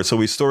somewhere. So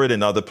we store it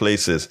in other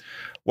places.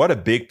 What a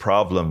big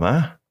problem,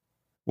 huh?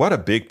 What a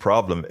big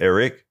problem,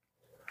 Eric.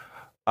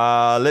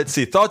 Let's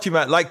see. Thought you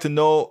might like to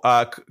know,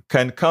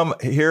 can come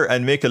here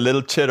and make a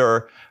little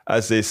cheddar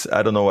as this.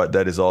 I don't know what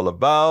that is all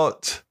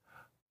about.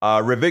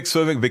 Rivik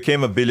Swivik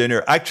became a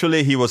billionaire.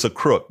 Actually, he was a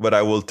crook, but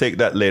I will take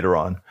that later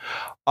on.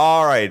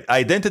 All right.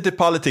 Identity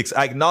politics,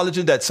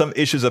 acknowledging that some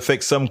issues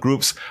affect some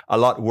groups a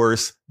lot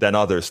worse than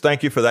others.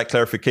 Thank you for that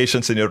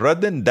clarification, Senor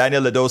Rudden.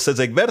 Daniel Ledo says,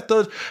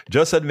 Egberto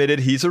just admitted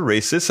he's a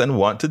racist and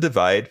want to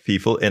divide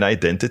people in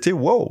identity.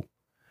 Whoa.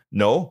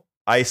 No,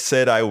 I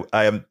said I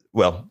am.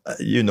 Well,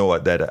 you know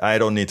what that. I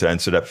don't need to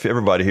answer that.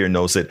 Everybody here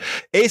knows it.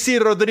 AC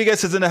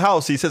Rodriguez is in the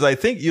house. He says, I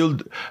think you'll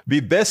be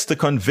best to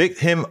convict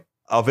him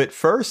of it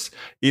first,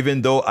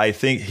 even though I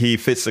think he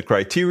fits the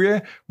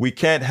criteria. We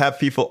can't have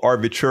people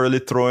arbitrarily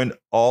throwing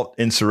out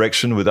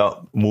insurrection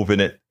without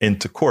moving it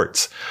into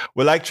courts.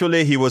 Well,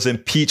 actually, he was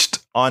impeached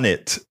on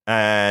it,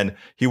 and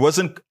he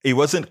wasn't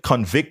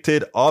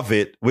convicted of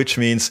it, which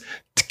means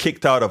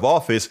kicked out of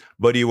office,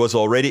 but he was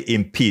already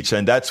impeached,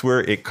 and that's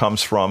where it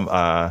comes from.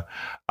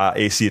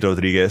 AC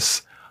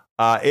Rodriguez.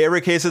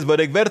 Eric Hayes says,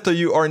 but Egberto,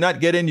 you are not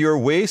getting your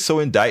way, so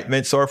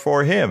indictments are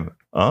for him.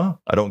 I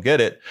don't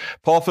get it.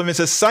 Paul Fleming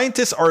says,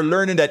 scientists are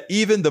learning that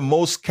even the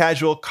most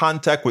casual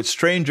contact with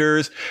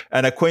strangers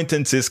and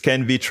acquaintances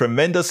can be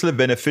tremendously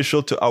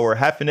beneficial to our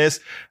happiness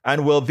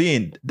and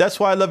well-being. That's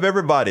why I love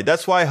everybody.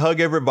 That's why I hug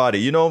everybody.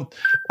 You know,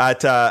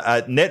 at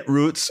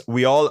Netroots,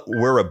 we all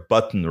wear a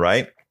button,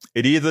 right?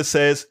 It either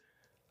says,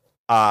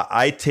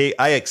 I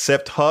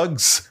accept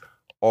hugs,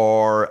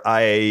 or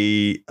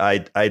I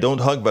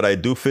don't hug, but I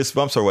do fist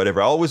bumps or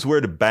whatever. I always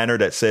wear the banner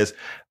that says,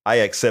 I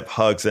accept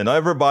hugs. And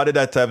everybody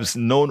that I've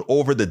known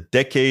over the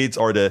decades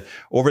or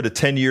over the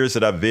 10 years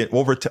that I've been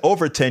over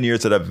 10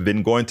 years that I've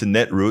been going to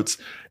Netroots,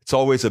 it's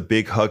always a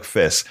big hug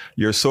fest.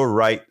 You're so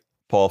right,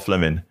 Paul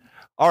Fleming.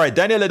 All right.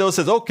 Daniel Ledo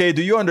says, okay,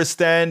 do you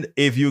understand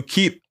if you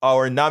keep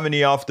our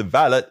nominee off the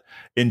ballot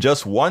in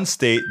just one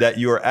state that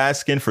you're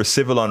asking for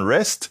civil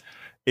unrest?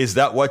 Is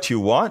that what you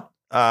want?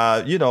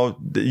 You know,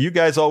 you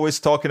guys always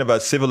talking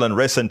about civil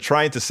unrest and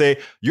trying to say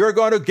you're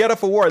going to get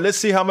off a war. Let's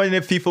see how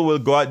many people will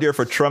go out there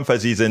for Trump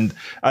as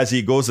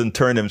he goes and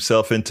turn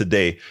himself in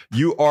today.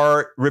 You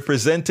are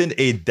representing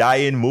a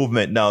dying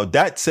movement. Now,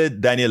 that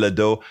said, Daniel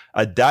Ledo,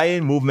 a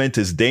dying movement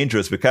is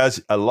dangerous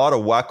because a lot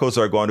of wackos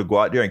are going to go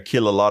out there and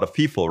kill a lot of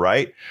people,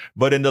 right?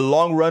 But in the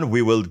long run,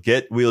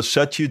 we'll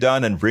shut you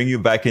down and bring you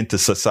back into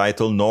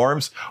societal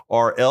norms,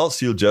 or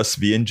else you'll just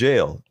be in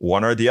jail,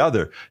 one or the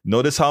other.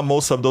 Notice how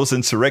most of those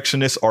insurrectionists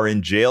insurrectionists are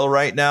in jail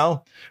right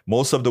now.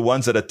 Most of the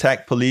ones that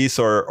attack police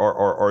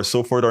or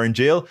so forth are in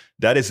jail.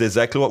 That is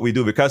exactly what we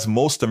do, because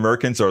most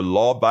Americans are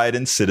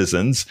law-abiding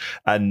citizens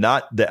and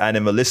not the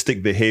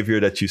animalistic behavior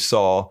that you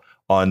saw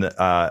on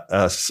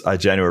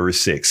January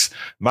 6th.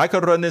 Michael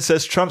Rudnin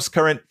says Trump's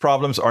current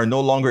problems are no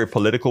longer a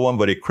political one,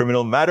 but a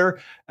criminal matter.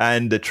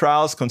 And the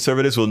trials,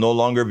 conservatives will no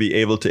longer be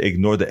able to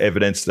ignore the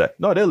evidence that,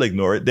 no, they'll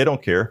ignore it. They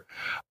don't care.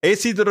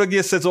 AC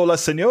Rodriguez says, hola,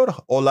 señor.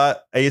 Hola,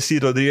 AC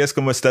Rodriguez,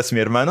 ¿cómo estás, mi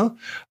hermano?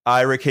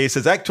 Eric Hayes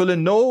says, actually,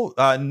 no,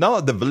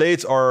 the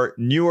blades are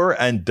newer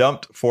and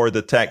dumped for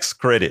the tax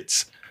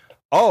credits.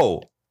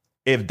 Oh,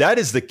 if that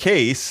is the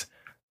case,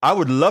 I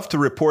would love to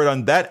report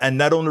on that, and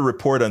not only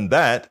report on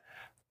that,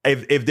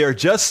 if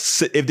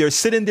they're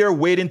sitting there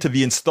waiting to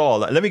be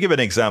installed. Let me give an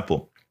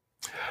example.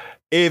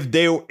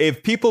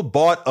 If people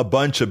bought a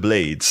bunch of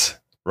blades,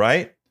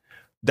 right,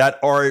 that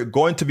are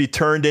going to be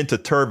turned into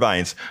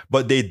turbines,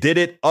 but they did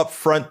it up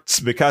front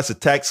because the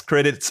tax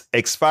credits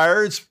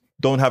expires,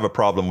 don't have a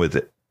problem with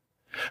it.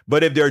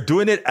 But if they're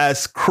doing it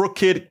as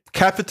crooked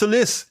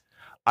capitalists,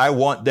 I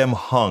want them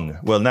hung.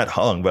 Well, not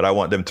hung, but I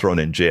want them thrown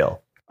in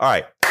jail. All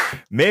right.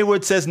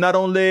 Maywood says not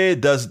only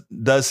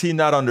does he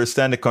not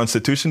understand the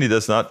Constitution, he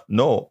does not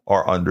know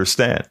or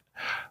understand.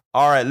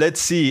 All right,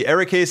 let's see.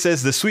 Eric Hayes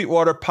says the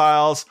Sweetwater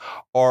piles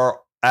are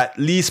at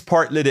least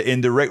partly the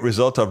indirect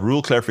result of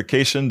rule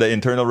clarification the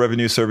Internal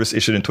Revenue Service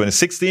issued in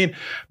 2016.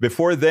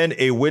 Before then,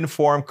 a wind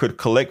farm could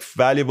collect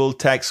valuable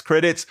tax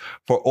credits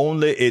for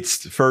only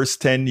its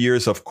first 10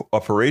 years of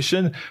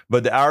operation,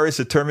 but the IRS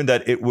determined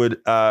that it would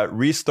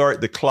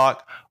restart the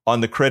clock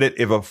on the credit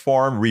if a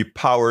farm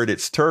repowered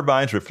its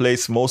turbines,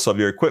 replaced most of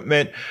your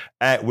equipment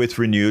with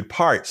renewed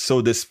parts.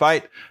 So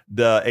despite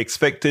the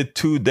expected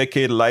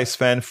 2-decade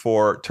lifespan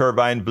for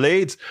turbine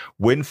blades,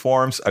 wind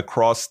farms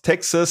across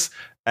Texas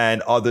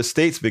and other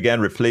states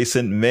began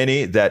replacing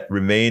many that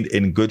remained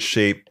in good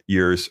shape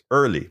years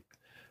early.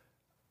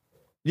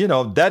 You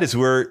know, that is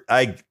where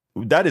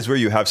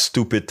you have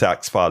stupid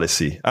tax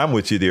policy. I'm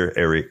with you there,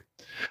 Eric.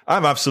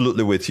 I'm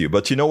absolutely with you.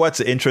 But you know what's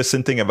the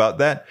interesting thing about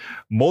that?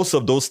 Most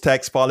of those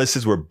tax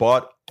policies were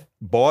bought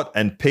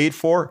and paid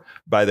for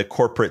by the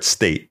corporate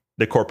state,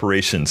 the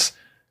corporations.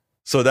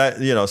 So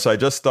that, you know, so I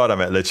just thought I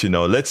might let you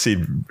know. Let's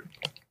see.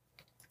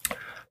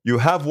 You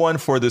have one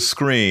for the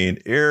screen.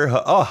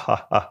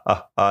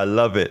 I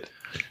love it.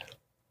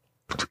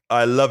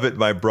 I love it,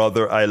 my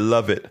brother. I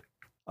love it.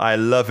 I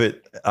love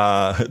it.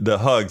 The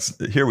hugs.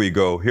 Here we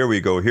go.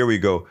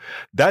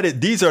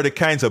 These are the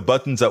kinds of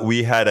buttons that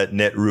we had at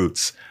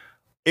Netroots.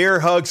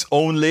 Air hugs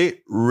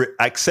only.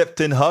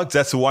 Accepting hugs.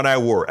 That's the one I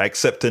wore.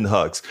 Accepting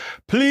hugs.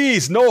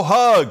 Please, no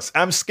hugs.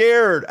 I'm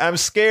scared.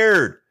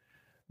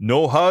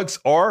 No hugs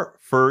or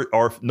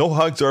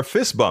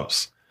fist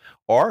bumps,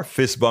 or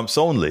fist bumps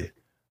only.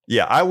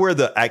 Yeah, I wear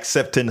the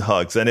accepting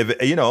hugs, and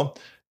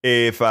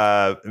we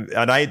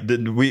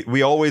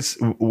always,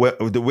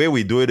 the way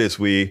we do it is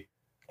we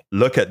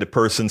look at the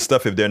person's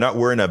stuff. If they're not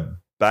wearing a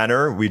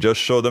banner, we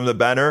just show them the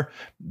banner.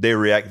 They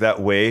react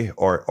that way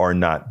or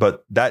not.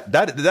 But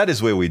that is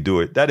the way we do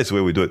it.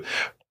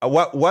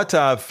 What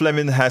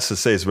Fleming has to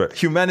say is that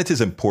humanity is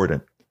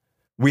important.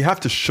 We have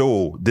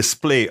to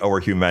display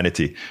our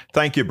humanity.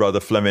 Thank you, Brother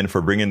Fleming,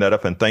 for bringing that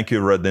up. And thank you,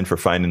 Rudnin, for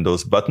finding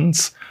those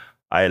buttons.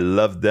 I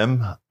love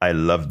them. All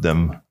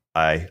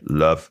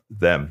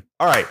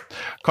right.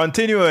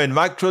 Continuing.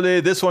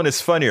 Actually, this one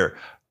is funnier.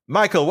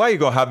 Michael, why are you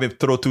going to have me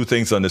throw two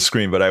things on the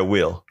screen? But I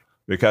will,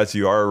 because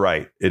you are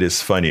right. It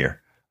is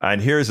funnier.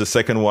 And here's the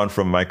second one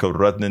from Michael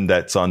Rudnin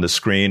that's on the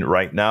screen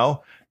right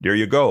now. There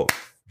you go.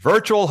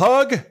 Virtual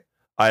hug.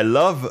 I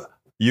love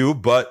you,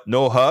 but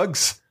no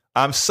hugs.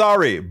 I'm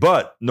sorry,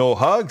 but no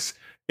hugs.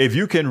 If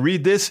you can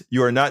read this,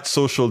 you are not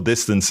social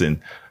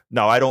distancing.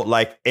 Now, I don't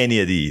like any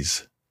of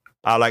these.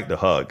 I like the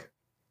hug.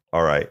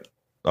 All right.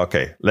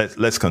 Okay,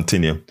 let's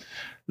continue.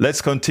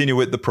 Let's continue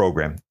with the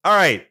program. All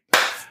right.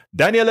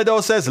 Daniel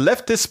Edo says,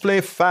 leftists play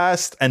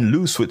fast and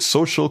loose with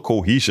social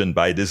cohesion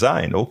by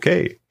design.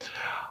 Okay.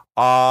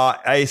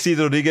 IC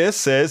Rodriguez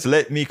says,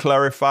 let me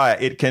clarify.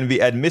 It can be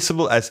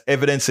admissible as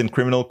evidence in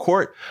criminal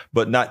court,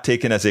 but not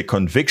taken as a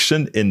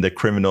conviction in the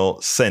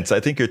criminal sense. I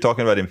think you're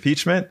talking about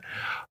impeachment.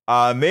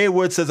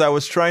 Maywood says, I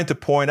was trying to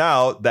point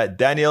out that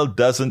Daniel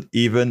doesn't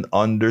even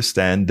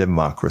understand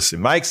democracy.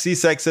 Mike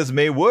Cisak says,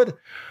 Maywood,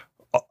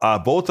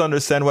 both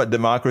understand what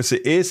democracy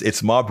is.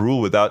 It's mob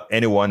rule without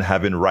anyone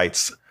having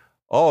rights.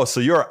 Oh, so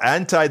you're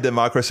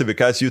anti-democracy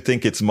because you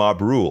think it's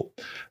mob rule.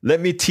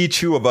 Let me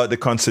teach you about the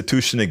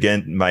Constitution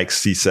again, Mike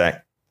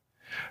Cisak.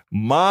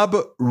 Mob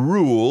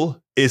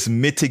rule is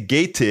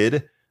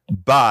mitigated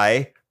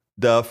by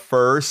the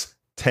first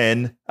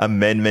 10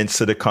 amendments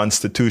to the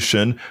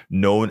Constitution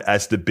known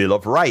as the Bill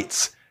of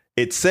Rights.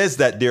 It says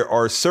that there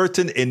are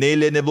certain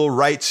inalienable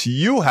rights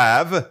you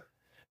have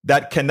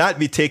that cannot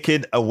be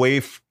taken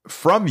away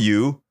from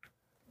you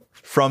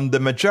from the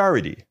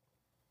majority,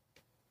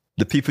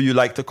 the people you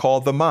like to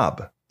call the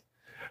mob.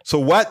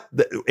 So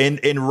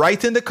in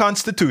writing the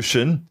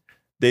Constitution,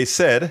 they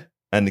said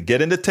and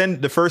get in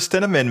the first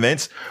 10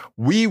 amendments,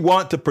 we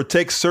want to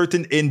protect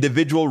certain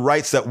individual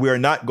rights that we are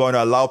not going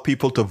to allow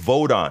people to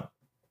vote on.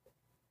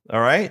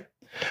 All right.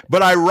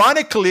 But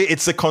ironically,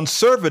 it's the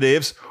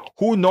conservatives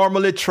who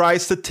normally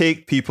tries to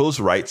take people's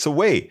rights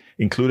away,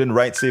 including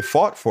rights they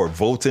fought for,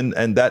 voting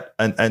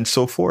and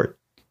so forth.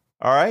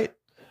 All right.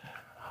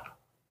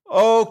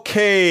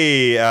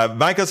 Okay.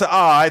 Michael said,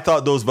 I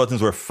thought those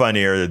buttons were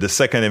funnier. The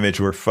second image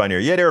were funnier.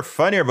 Yeah, they were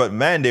funnier, but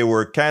man, they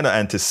were kind of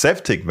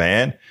antiseptic,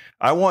 man.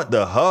 I want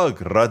the hug,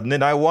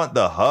 Rudnin. I want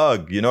the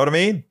hug. You know what I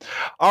mean?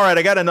 All right.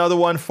 I got another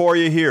one for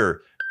you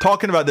here.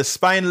 Talking about the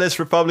spineless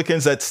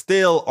Republicans that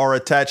still are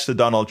attached to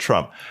Donald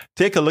Trump.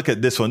 Take a look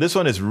at this one. This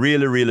one is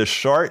really, really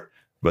short,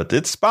 but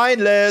it's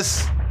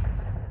spineless.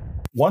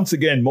 Once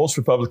again, most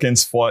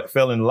Republicans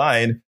fell in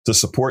line to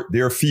support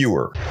their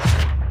fewer.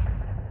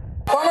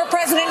 Former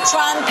President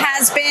Trump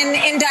has been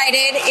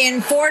indicted in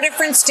 4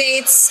 different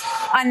states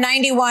on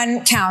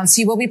 91 counts.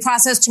 He will be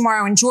processed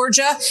tomorrow in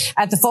Georgia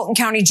at the Fulton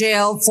County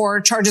Jail for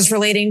charges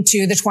relating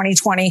to the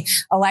 2020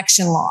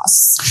 election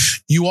loss.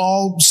 You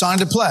all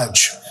signed a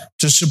pledge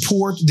to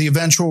support the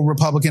eventual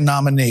Republican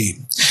nominee.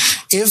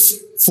 If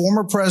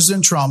former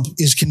President Trump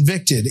is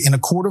convicted in a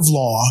court of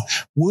law,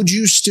 would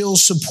you still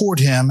support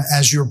him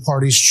as your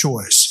party's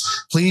choice?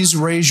 Please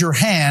raise your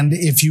hand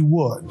if you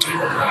would.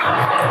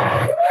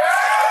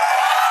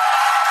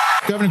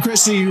 Governor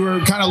Christie, you were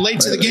kind of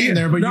late to the game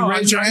there, but you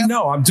raised your hand.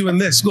 No, I'm doing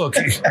this. Look,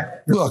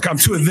 I'm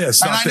doing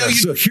this. Not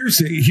this. Look, here's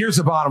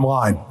the bottom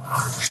line.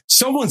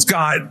 Someone's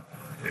got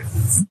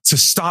to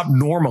stop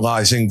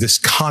normalizing this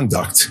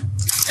conduct.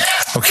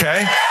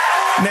 Okay?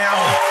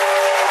 Now,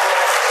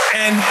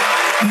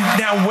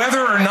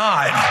 whether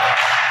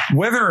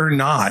or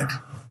not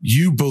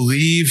you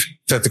believe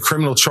that the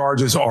criminal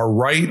charges are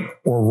right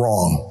or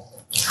wrong,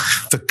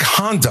 the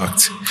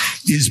conduct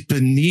is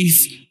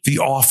beneath the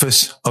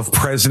office of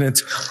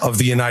President of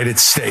the United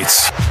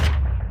States.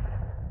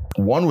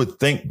 One would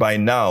think by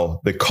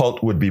now the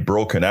cult would be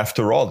broken.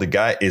 After all, the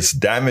guy is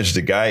damaged.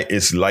 The guy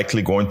is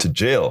likely going to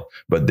jail,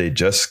 but they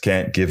just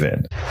can't give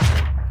in.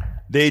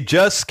 They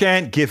just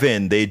can't give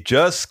in. They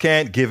just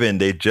can't give in.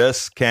 They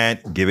just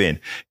can't give in.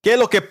 ¿Qué es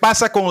lo que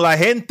pasa con la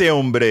gente,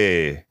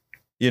 hombre?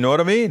 You know what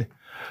I mean?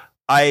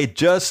 I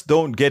just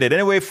don't get it.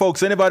 Anyway,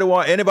 folks,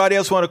 anybody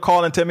else want to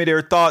call and tell me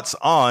their thoughts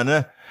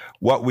on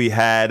what we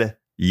had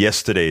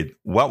yesterday?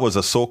 What was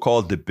a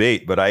so-called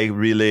debate, but I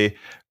really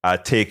I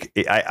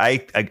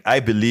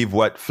believe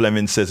what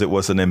Fleming says. It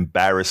was an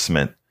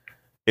embarrassment.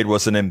 It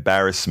was an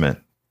embarrassment,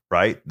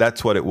 right?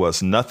 That's what it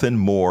was. Nothing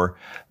more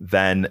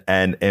than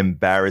an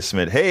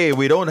embarrassment. Hey,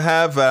 we don't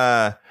have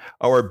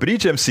our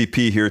Bridge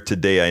MCP here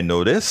today, I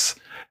notice.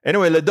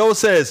 Anyway, Ledo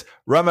says,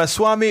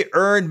 Ramaswamy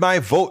earned my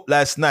vote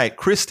last night.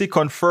 Christie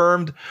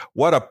confirmed.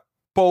 What a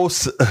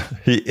post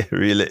he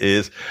really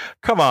is.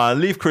 Come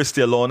on, leave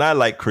Christie alone. I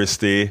like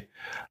Christie,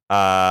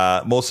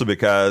 mostly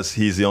because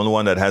he's the only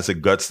one that has the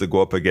guts to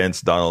go up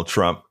against Donald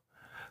Trump.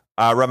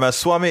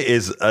 Ramaswamy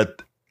is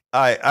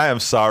I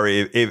am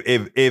sorry.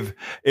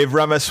 If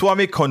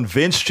Ramaswamy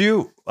convinced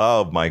you,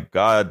 oh my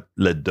God,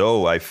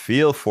 Ledo, I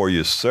feel for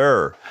you,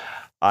 sir.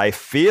 I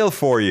feel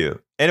for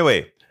you.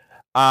 Anyway,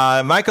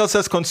 Michael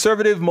says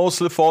conservative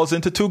mostly falls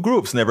into 2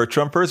 groups, never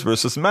Trumpers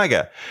versus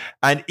MAGA.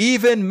 And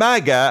even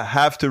MAGA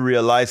have to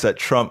realize that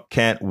Trump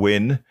can't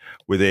win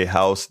with a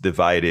house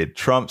divided.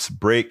 Trump's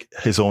break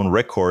his own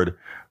record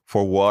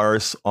for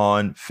wars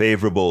on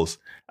favorables.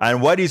 And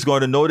what he's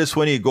going to notice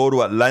when he go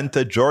to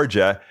Atlanta,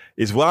 Georgia,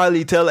 is while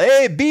he tell,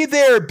 hey, be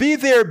there, be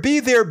there, be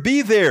there,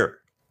 be there.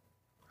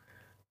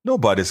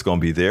 Nobody's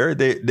going to be there.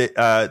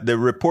 The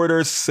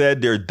reporters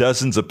said there are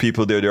dozens of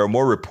people there. There are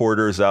more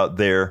reporters out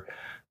there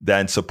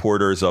than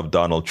supporters of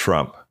Donald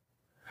Trump.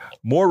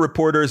 More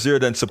reporters there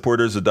than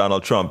supporters of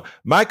Donald Trump.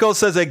 Michael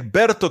says,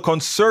 Egberto,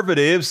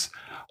 conservatives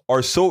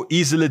are so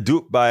easily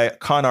duped by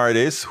con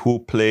artists who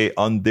play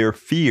on their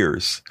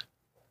fears.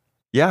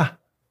 Yeah.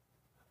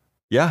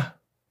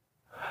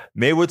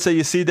 May would say,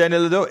 you see,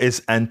 Daniel Ledo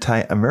is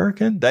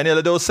anti-American.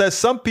 Daniel Ledo says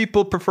some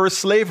people prefer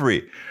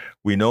slavery.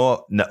 We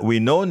know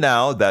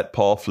now that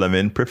Paul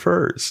Fleming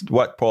prefers.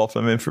 What Paul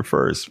Fleming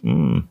prefers.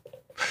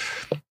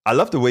 I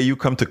love the way you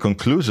come to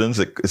conclusions.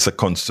 It's a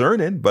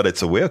concerning, but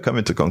it's a way of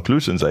coming to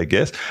conclusions, I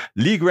guess.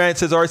 Lee Grant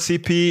says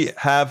RCP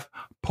have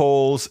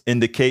polls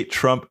indicate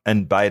Trump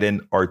and Biden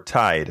are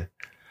tied.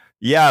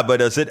 Yeah, but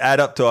does it add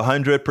up to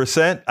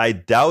 100%? I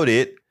doubt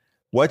it.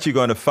 What you're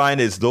going to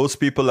find is those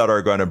people that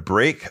are going to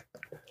break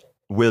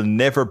will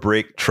never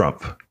break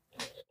Trump.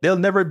 They'll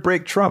never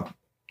break Trump.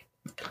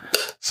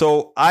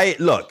 So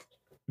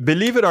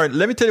believe it or not,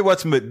 let me tell you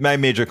what's my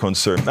major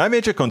concern. My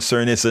major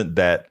concern isn't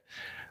that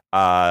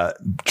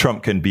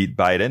Trump can beat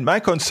Biden. My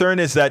concern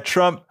is that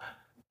Trump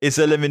is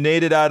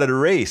eliminated out of the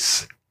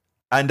race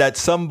and that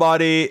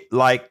somebody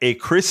like a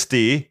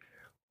Christie,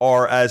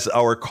 or as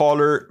our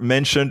caller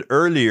mentioned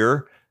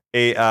earlier,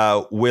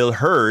 a Will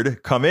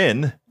Hurd come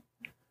in.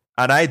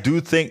 And I do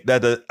think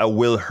that a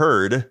Will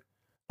Hurd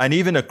and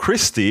even a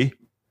Christie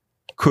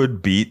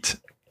could beat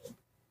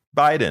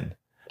Biden.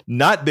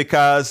 Not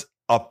because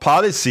of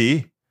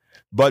policy,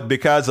 But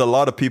because a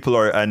lot of people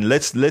are, and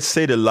let's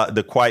say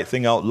the quiet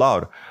thing out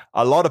loud,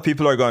 a lot of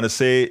people are going to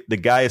say the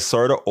guy is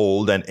sort of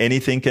old and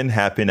anything can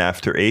happen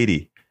after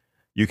 80.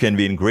 You can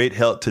be in great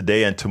health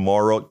today and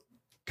tomorrow,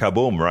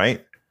 kaboom,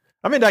 right?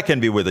 I mean, that can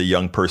be with a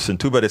young person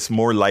too, but it's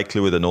more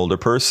likely with an older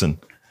person.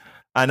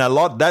 And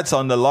that's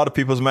on a lot of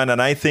people's mind.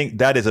 And I think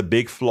that is a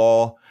big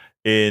flaw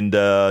in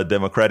the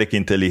democratic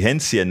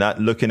intelligentsia,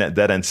 not looking at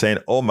that and saying,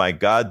 oh my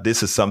God,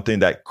 this is something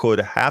that could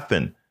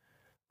happen.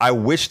 I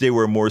wish they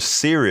were more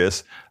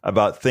serious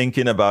about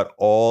thinking about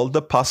all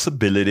the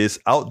possibilities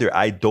out there.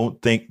 I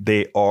don't think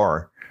they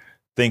are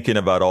thinking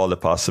about all the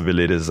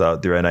possibilities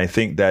out there. And I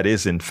think that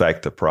is, in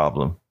fact, a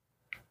problem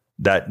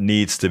that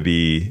needs to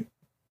be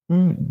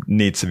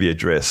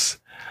addressed.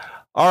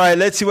 All right,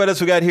 let's see what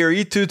else we got here.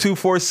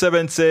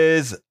 E2247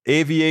 says,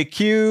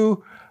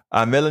 AVAQ,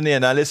 Melanie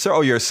and Alistair.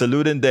 Oh, you're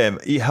saluting them.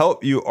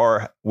 Hope you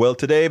are well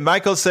today.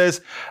 Michael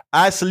says,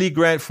 ask Lee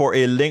Grant for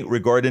a link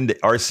regarding the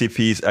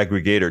RCP's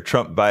aggregator,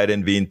 Trump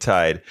Biden being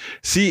tied.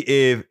 See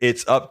if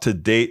it's up to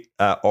date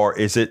or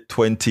is it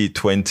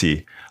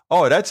 2020?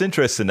 Oh, that's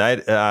interesting.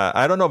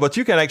 I don't know, but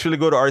you can actually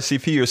go to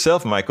RCP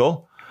yourself,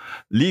 Michael.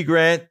 Lee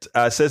Grant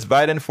says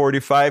Biden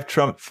 45,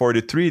 Trump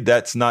 43.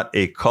 That's not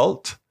a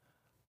cult.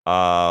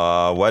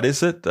 What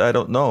is it? I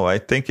don't know. I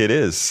think it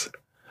is.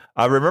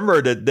 I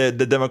remember that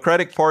the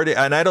Democratic Party,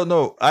 and I don't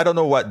know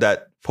what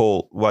that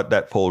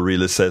poll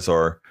really says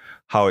or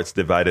how it's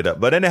divided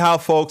up. But anyhow,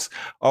 folks,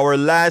 our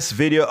last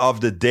video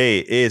of the day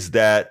is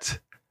that,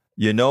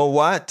 you know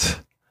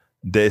what?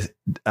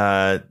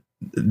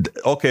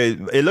 Okay,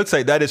 it looks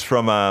like that is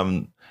from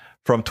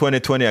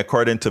 2020,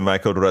 according to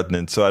Michael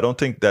Rudnin. So I don't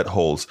think that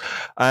holds.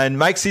 And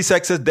Mike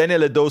Cisak says,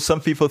 Daniel Edo,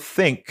 some people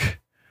think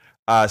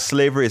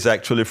slavery is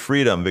actually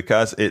freedom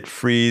because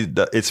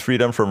it's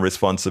freedom from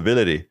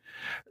responsibility.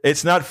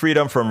 It's not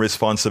freedom from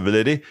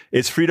responsibility.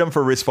 It's freedom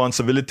for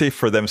responsibility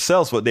for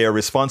themselves. What they are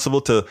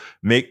responsible to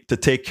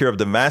take care of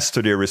the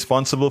master. They're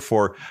responsible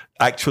for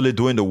actually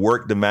doing the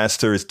work the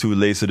master is too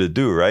lazy to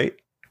do, right?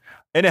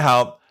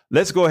 Anyhow,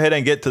 let's go ahead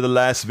and get to the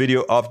last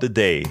video of the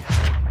day.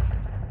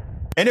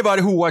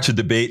 Anybody who watched the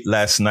debate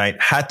last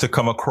night had to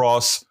come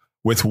across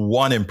with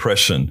one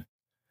impression.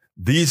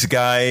 These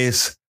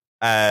guys,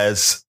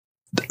 as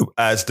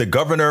the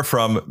governor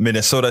from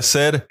Minnesota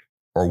said,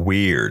 are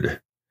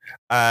weird.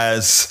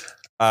 As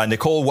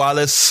Nicolle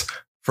Wallace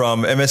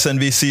from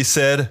MSNBC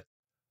said,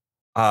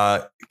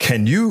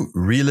 can you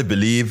really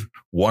believe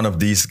one of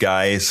these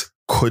guys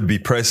could be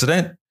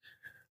president?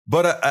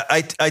 But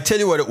I tell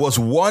you what, it was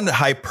one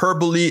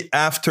hyperbole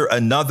after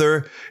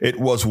another. It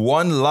was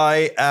one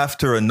lie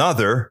after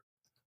another.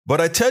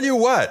 But I tell you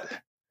what,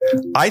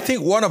 I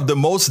think one of the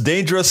most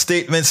dangerous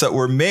statements that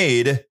were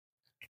made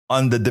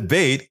on the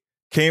debate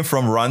came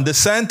from Ron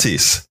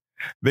DeSantis,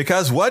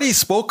 because what he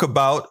spoke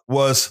about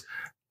was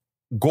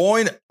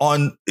going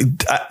on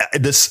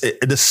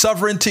the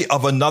sovereignty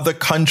of another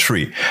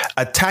country,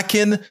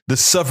 attacking the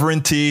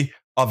sovereignty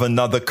of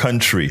another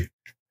country.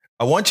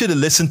 I want you to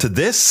listen to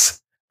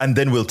this, and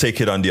then we'll take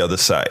it on the other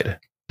side.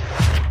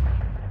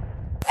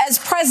 As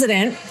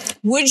president,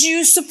 would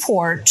you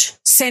support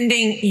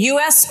sending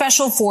U.S.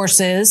 Special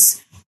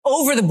Forces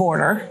over the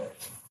border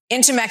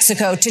into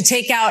Mexico to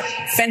take out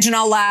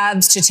fentanyl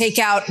labs, to take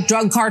out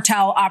drug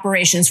cartel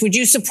operations? Would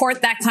you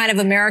support that kind of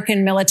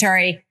American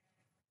military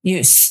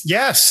use?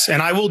 Yes,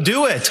 and I will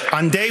do it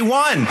on day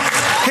one.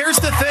 Here's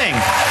the thing.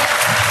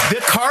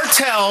 The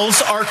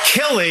cartels are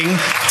killing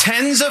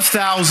tens of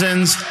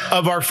thousands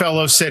of our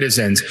fellow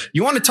citizens.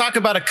 You want to talk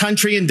about a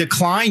country in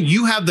decline?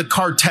 You have the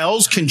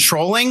cartels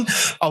controlling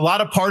a lot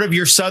of part of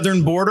your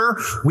southern border.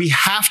 We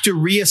have to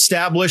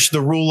reestablish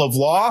the rule of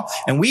law,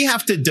 and we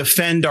have to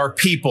defend our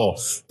people.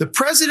 The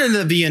president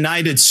of the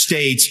United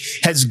States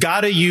has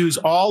got to use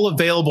all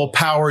available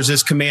powers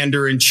as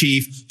commander in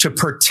chief to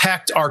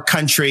protect our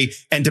country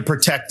and to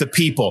protect the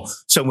people.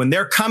 So when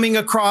they're coming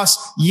across,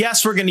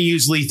 yes, we're going to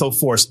use lethal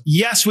force.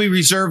 Yes, we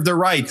reserve the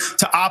right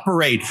to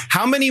operate.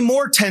 How many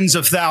more tens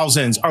of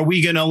thousands are we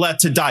going to let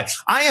to die?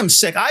 I am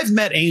sick. I've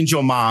met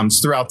angel moms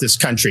throughout this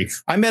country.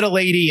 I met a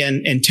lady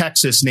in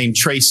Texas named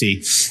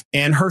Tracy,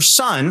 and her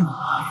son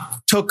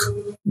took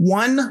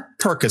one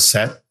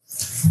Percocet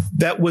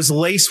that was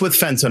laced with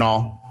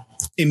fentanyl,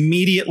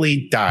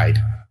 immediately died.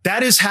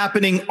 That is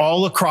happening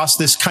all across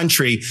this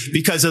country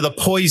because of the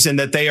poison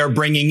that they are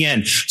bringing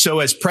in. So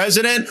as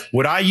president,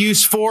 would I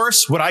use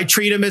force? Would I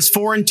treat them as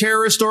foreign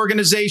terrorist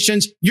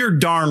organizations? You're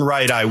darn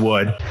right I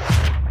would.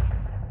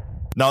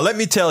 Now, let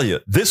me tell you,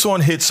 this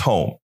one hits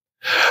home.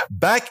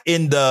 Back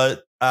in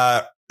the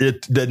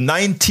late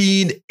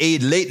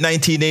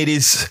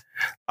 1980s,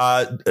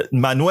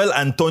 Manuel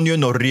Antonio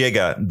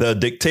Noriega, the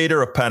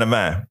dictator of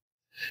Panama,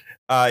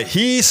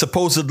 he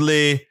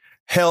supposedly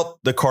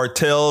helped the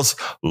cartels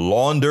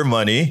launder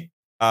money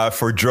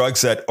for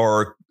drugs that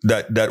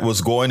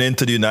was going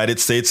into the United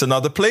States and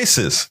other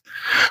places.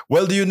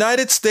 Well, the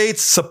United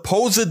States,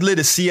 supposedly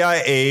the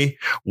CIA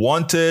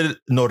wanted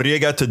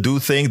Noriega to do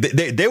things.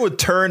 They would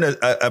turn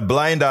a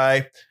blind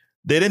eye.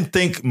 They didn't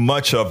think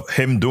much of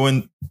him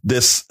doing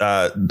this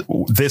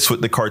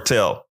with the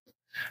cartel.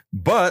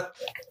 But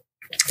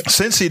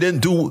since he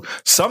didn't do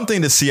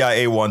something the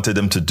CIA wanted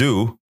him to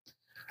do,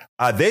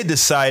 they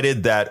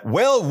decided that,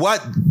 well,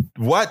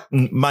 what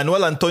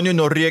Manuel Antonio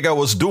Noriega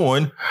was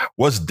doing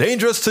was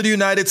dangerous to the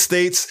United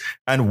States,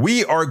 and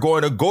we are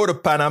going to go to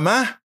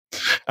Panama,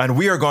 and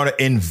we are going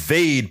to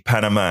invade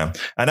Panama.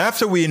 And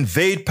after we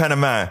invade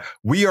Panama,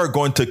 we are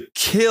going to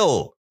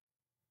kill.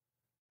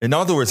 In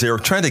other words, they were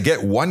trying to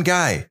get one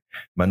guy,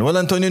 Manuel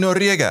Antonio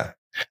Noriega.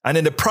 And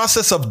in the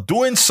process of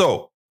doing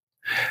so,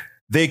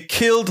 they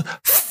killed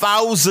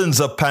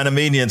thousands of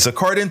Panamanians.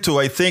 According to,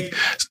 I think,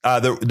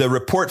 the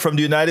report from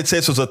the United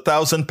States was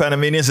 1,000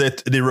 Panamanians.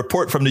 The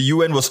report from the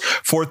UN was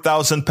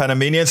 4,000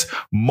 Panamanians.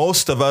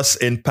 Most of us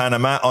in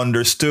Panama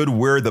understood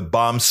where the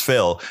bombs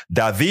fell.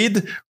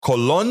 David,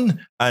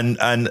 Colon, and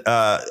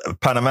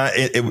Panama,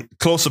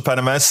 close to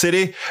Panama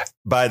City,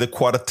 by the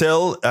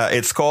Cuartel.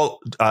 It's called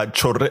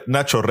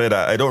not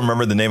Chorrera. I don't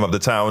remember the name of the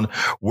town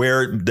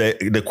where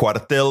the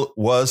Cuartel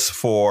was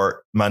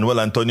for Manuel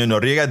Antonio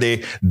Noriega.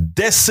 They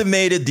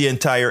decimated the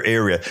entire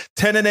area.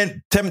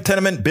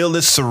 Tenement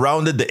builders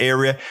surrounded the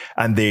area,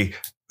 and they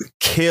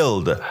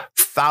killed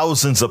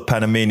thousands of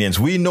Panamanians.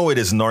 We know it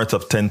is north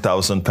of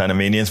 10,000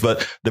 Panamanians,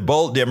 but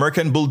the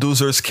American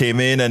bulldozers came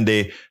in and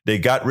they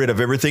got rid of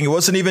everything. It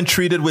wasn't even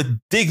treated with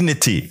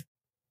dignity.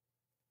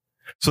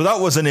 So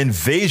that was an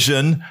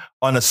invasion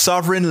on a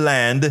sovereign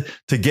land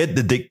to get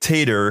the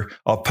dictator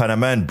of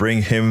Panama and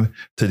bring him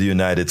to the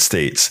United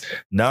States.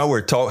 Now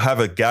have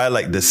a guy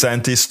like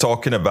DeSantis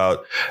talking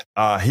about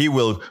he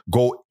will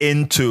go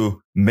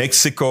into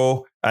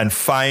Mexico and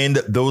find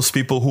those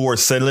people who are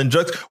selling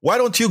drugs. Why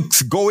don't you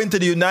go into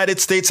the United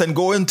States and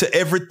go into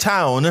every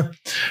town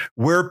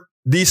where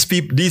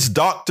these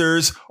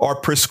doctors are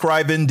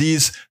prescribing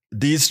these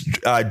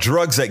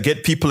drugs that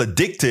get people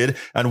addicted,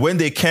 and when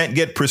they can't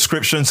get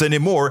prescriptions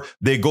anymore,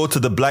 they go to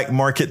the black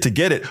market to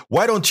get it.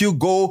 Why don't you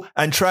go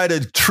and try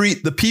to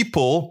treat the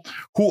people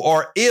who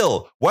are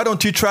ill? Why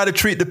don't you try to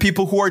treat the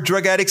people who are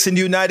drug addicts in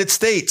the United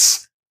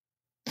States?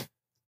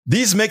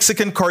 These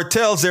Mexican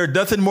cartels, they're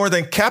nothing more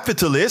than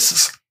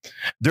capitalists.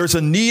 There's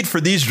a need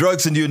for these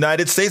drugs in the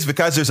United States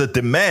because there's a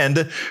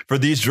demand for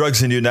these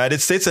drugs in the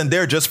United States, and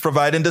they're just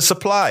providing the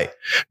supply,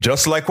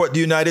 just like what the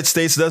United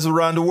States does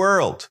around the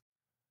world.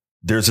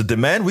 There's a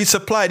demand, we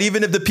supply it,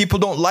 even if the people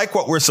don't like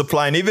what we're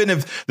supplying, even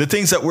if the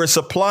things that we're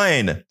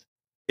supplying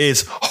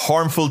is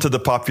harmful to the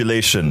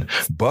population.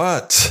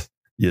 But,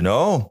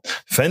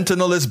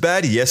 fentanyl is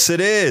bad. Yes,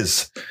 it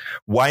is.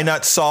 Why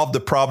not solve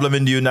the problem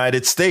in the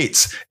United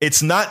States?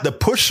 It's not the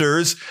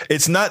pushers.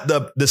 It's not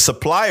the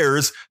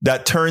suppliers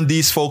that turn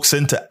these folks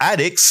into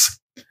addicts.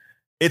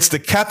 It's the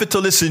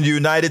capitalists in the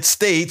United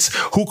States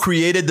who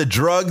created the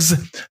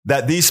drugs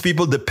that these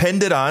people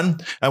depended on.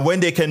 And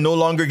when they can no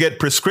longer get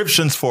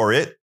prescriptions for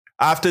it,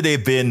 after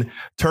they've been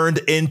turned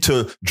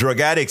into drug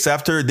addicts,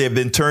 after they've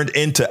been turned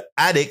into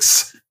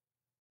addicts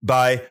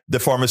by the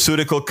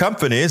pharmaceutical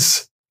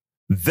companies,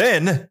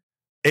 then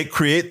it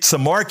creates a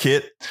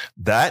market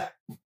that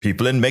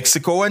people in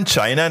Mexico and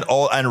China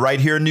and right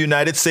here in the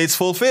United States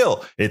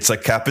fulfill. It's a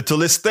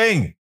capitalist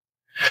thing.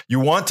 You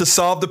want to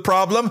solve the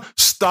problem?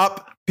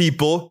 Stop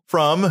people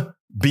from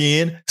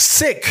being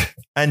sick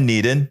and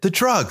needing the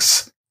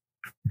drugs.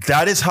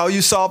 That is how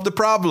you solve the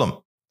problem.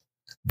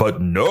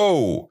 But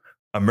no,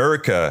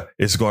 America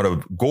is going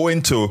to go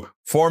into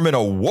forming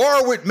a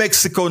war with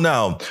Mexico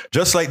now,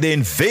 just like they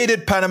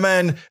invaded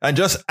Panama and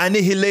just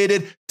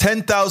annihilated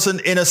 10,000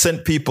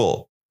 innocent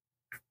people.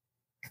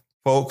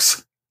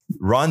 Folks,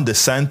 Ron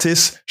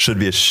DeSantis should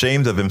be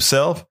ashamed of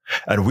himself,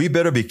 and we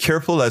better be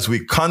careful as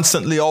we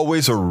constantly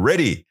always are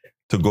ready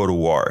to go to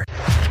war.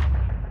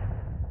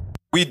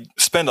 We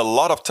spend a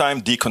lot of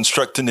time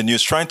deconstructing the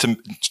news, trying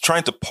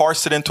to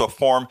parse it into a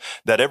form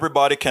that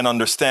everybody can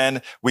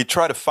understand. We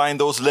try to find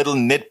those little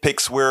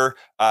nitpicks where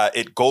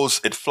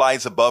it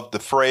flies above the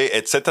fray,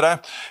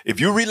 etc. If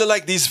you really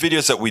like these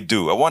videos that we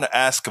do, I want to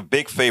ask a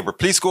big favor.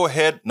 Please go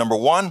ahead. Number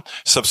 1,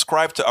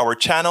 subscribe to our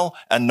channel.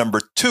 And number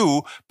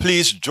 2,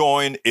 please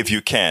join if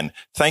you can.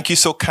 Thank you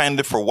so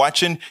kindly for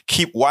watching.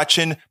 Keep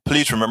watching.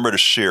 Please remember to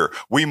share.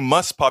 We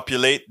must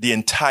populate the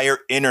entire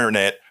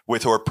internet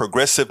with our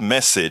progressive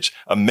message,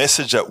 a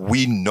message that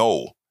we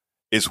know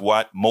is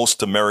what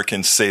most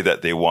Americans say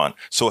that they want.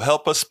 So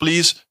help us,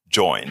 please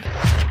join.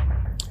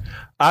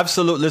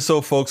 Absolutely. So,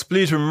 folks,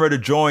 please remember to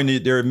join.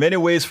 There are many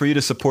ways for you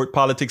to support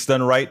Politics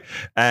Done Right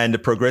and the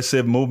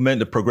progressive movement,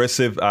 the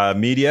progressive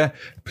media.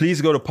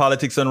 Please go to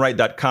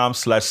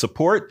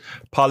politicsdoneright.com/support,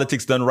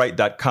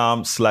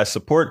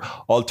 politicsdoneright.com/support.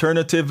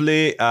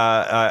 Alternatively,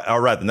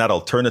 or rather, not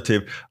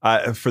alternative.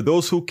 For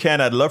those who can,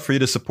 I'd love for you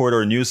to support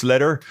our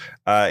newsletter.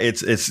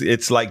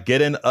 It's like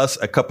getting us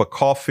a cup of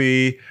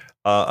coffee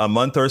a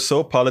month or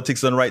so.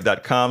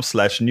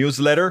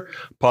 politicsdoneright.com/newsletter,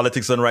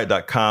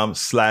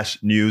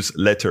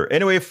 politicsdoneright.com/newsletter.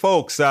 Anyway,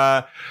 folks,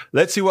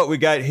 let's see what we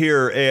got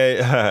here.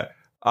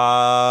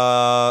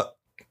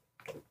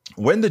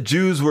 When the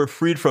Jews were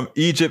freed from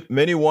Egypt,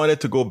 many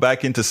wanted to go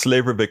back into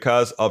slavery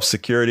because of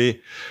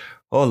security.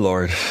 Oh,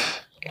 Lord.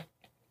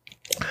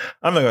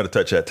 I'm not going to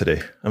touch that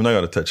today.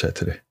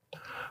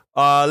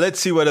 Let's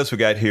see what else we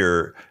got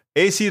here.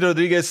 AC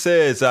Rodriguez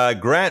says,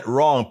 Grant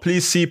wrong.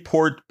 Please see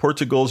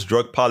Portugal's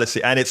drug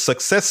policy. And it's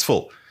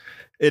successful.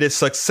 It is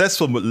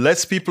successful.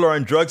 Less people are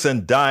on drugs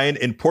and dying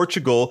in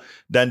Portugal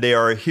than they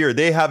are here.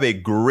 They have a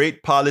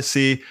great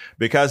policy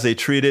because they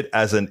treat it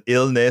as an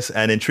illness.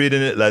 And in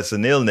treating it as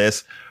an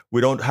illness,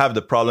 we don't have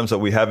the problems that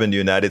we have in the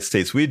United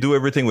States. We do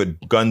everything with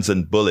guns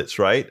and bullets,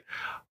 right?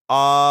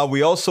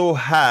 We also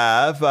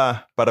have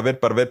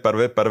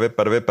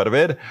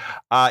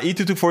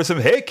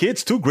E2247. Hey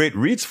kids, 2 great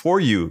reads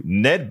for you.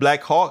 Ned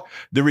Blackhawk,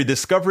 The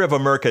Rediscovery of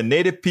American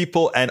Native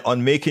People and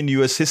Unmaking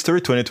U.S. History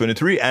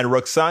 2023, and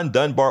Roxanne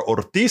Dunbar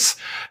Ortiz,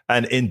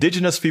 An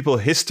Indigenous People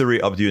History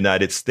of the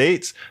United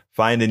States.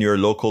 Find in your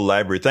local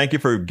library. Thank you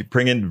for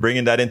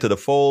bringing that into the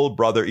fold,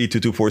 brother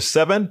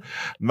E2247.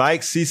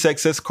 Mike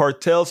C-Sex says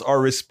cartels are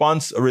a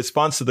response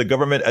to the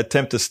government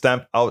attempt to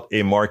stamp out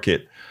a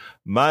market.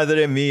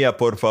 Madre mía,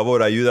 por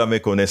favor,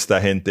 ayúdame con esta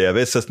gente. A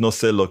veces no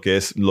sé lo que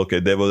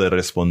debo de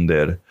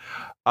responder.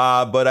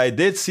 But I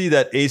did see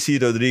that AC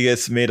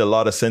Rodriguez made a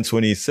lot of sense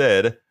when he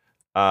said,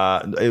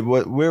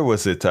 where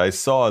was it? I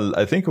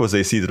think it was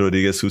AC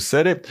Rodriguez who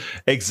said it.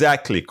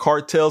 Exactly.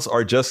 Cartels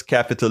are just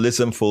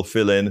capitalism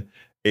fulfilling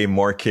a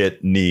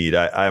market need.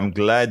 I'm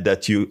glad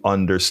that you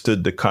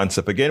understood the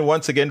concept.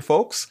 Once again,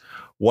 folks.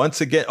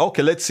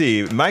 Okay, let's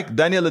see.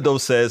 Daniel Ledo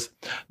says,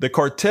 the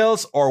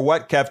cartels are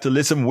what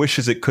capitalism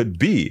wishes it could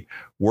be,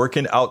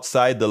 working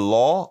outside the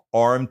law,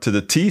 armed to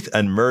the teeth,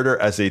 and murder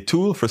as a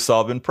tool for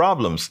solving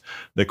problems.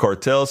 The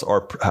cartels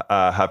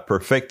have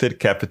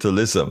perfected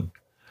capitalism.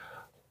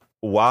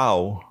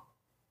 Wow.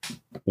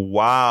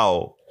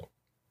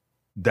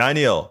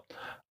 Daniel,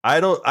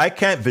 I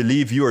can't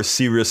believe you are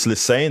seriously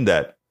saying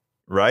that,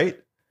 right?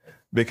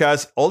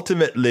 Because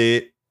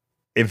ultimately,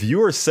 if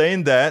you are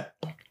saying that,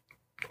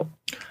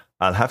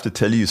 I'll have to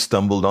tell you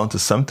stumbled onto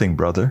something,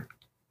 brother.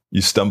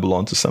 You stumbled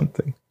onto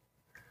something.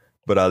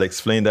 But I'll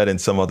explain that in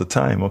some other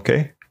time,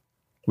 okay?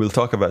 We'll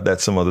talk about that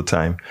some other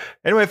time.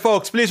 Anyway,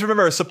 folks, please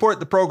remember, support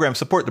the program.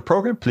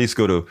 Please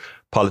go to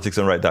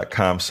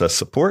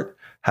politicsandright.com/support.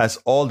 Has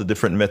all the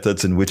different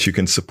methods in which you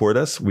can support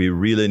us. We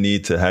really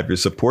need to have your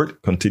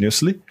support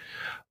continuously.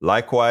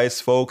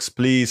 Likewise, folks,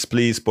 please,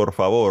 por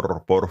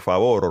favor,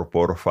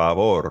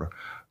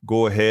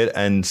 go ahead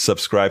and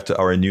subscribe to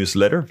our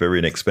newsletter. Very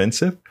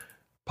inexpensive.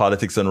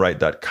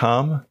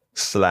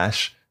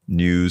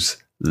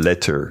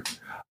 politicsandright.com/newsletter.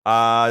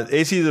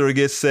 AC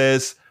Rodriguez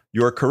says,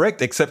 you're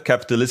correct, except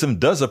capitalism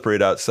does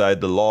operate outside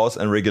the laws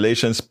and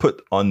regulations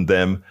put on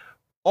them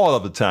all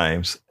of the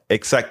times.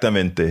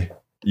 Exactamente.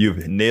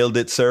 You've nailed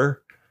it, sir.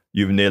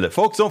 You've nailed it.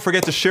 Folks, don't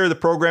forget to share the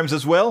programs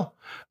as well.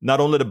 Not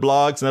only the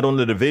blogs, not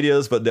only the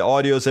videos, but the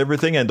audios,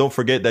 everything. And don't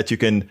forget that you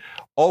can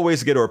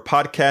always get our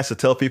podcast to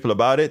tell people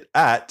about it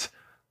at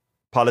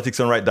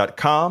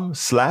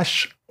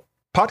politicsandright.com/podcast.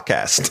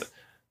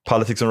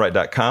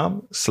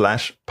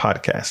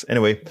 politicsandright.com/podcast.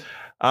 Anyway,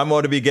 I'm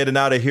going to be getting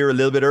out of here a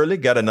little bit early.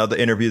 Got another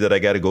interview that I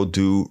got to go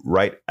do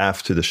right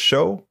after the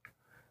show.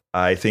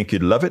 I think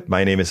you'd love it.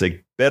 My name is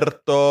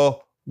Egberto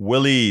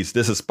Willies.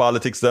 This is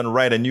Politics Done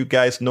Right. And you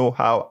guys know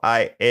how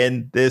I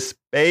end this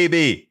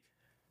baby.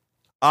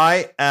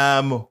 I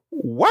am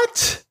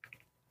what?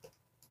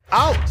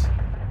 Out.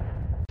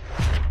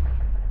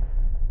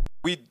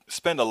 We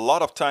spend a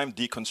lot of time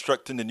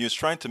deconstructing the news,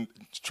 trying to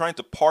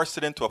parse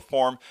it into a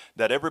form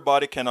that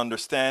everybody can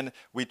understand.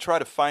 We try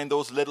to find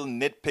those little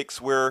nitpicks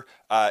where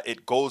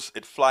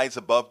it flies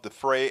above the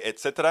fray,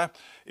 etc.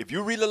 If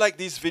you really like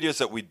these videos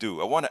that we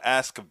do, I want to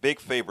ask a big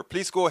favor.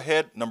 Please go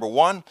ahead. Number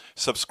 1,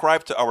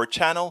 subscribe to our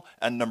channel.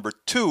 And number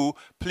 2,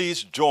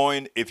 please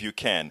join if you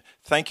can.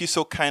 Thank you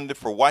so kindly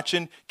for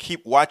watching.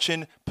 Keep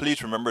watching.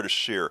 Please remember to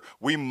share.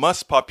 We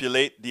must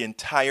populate the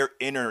entire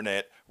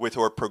internet with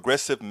our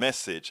progressive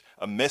message,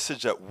 a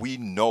message that we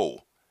know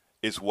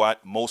is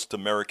what most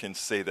Americans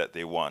say that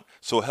they want.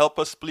 So help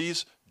us,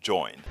 please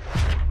join.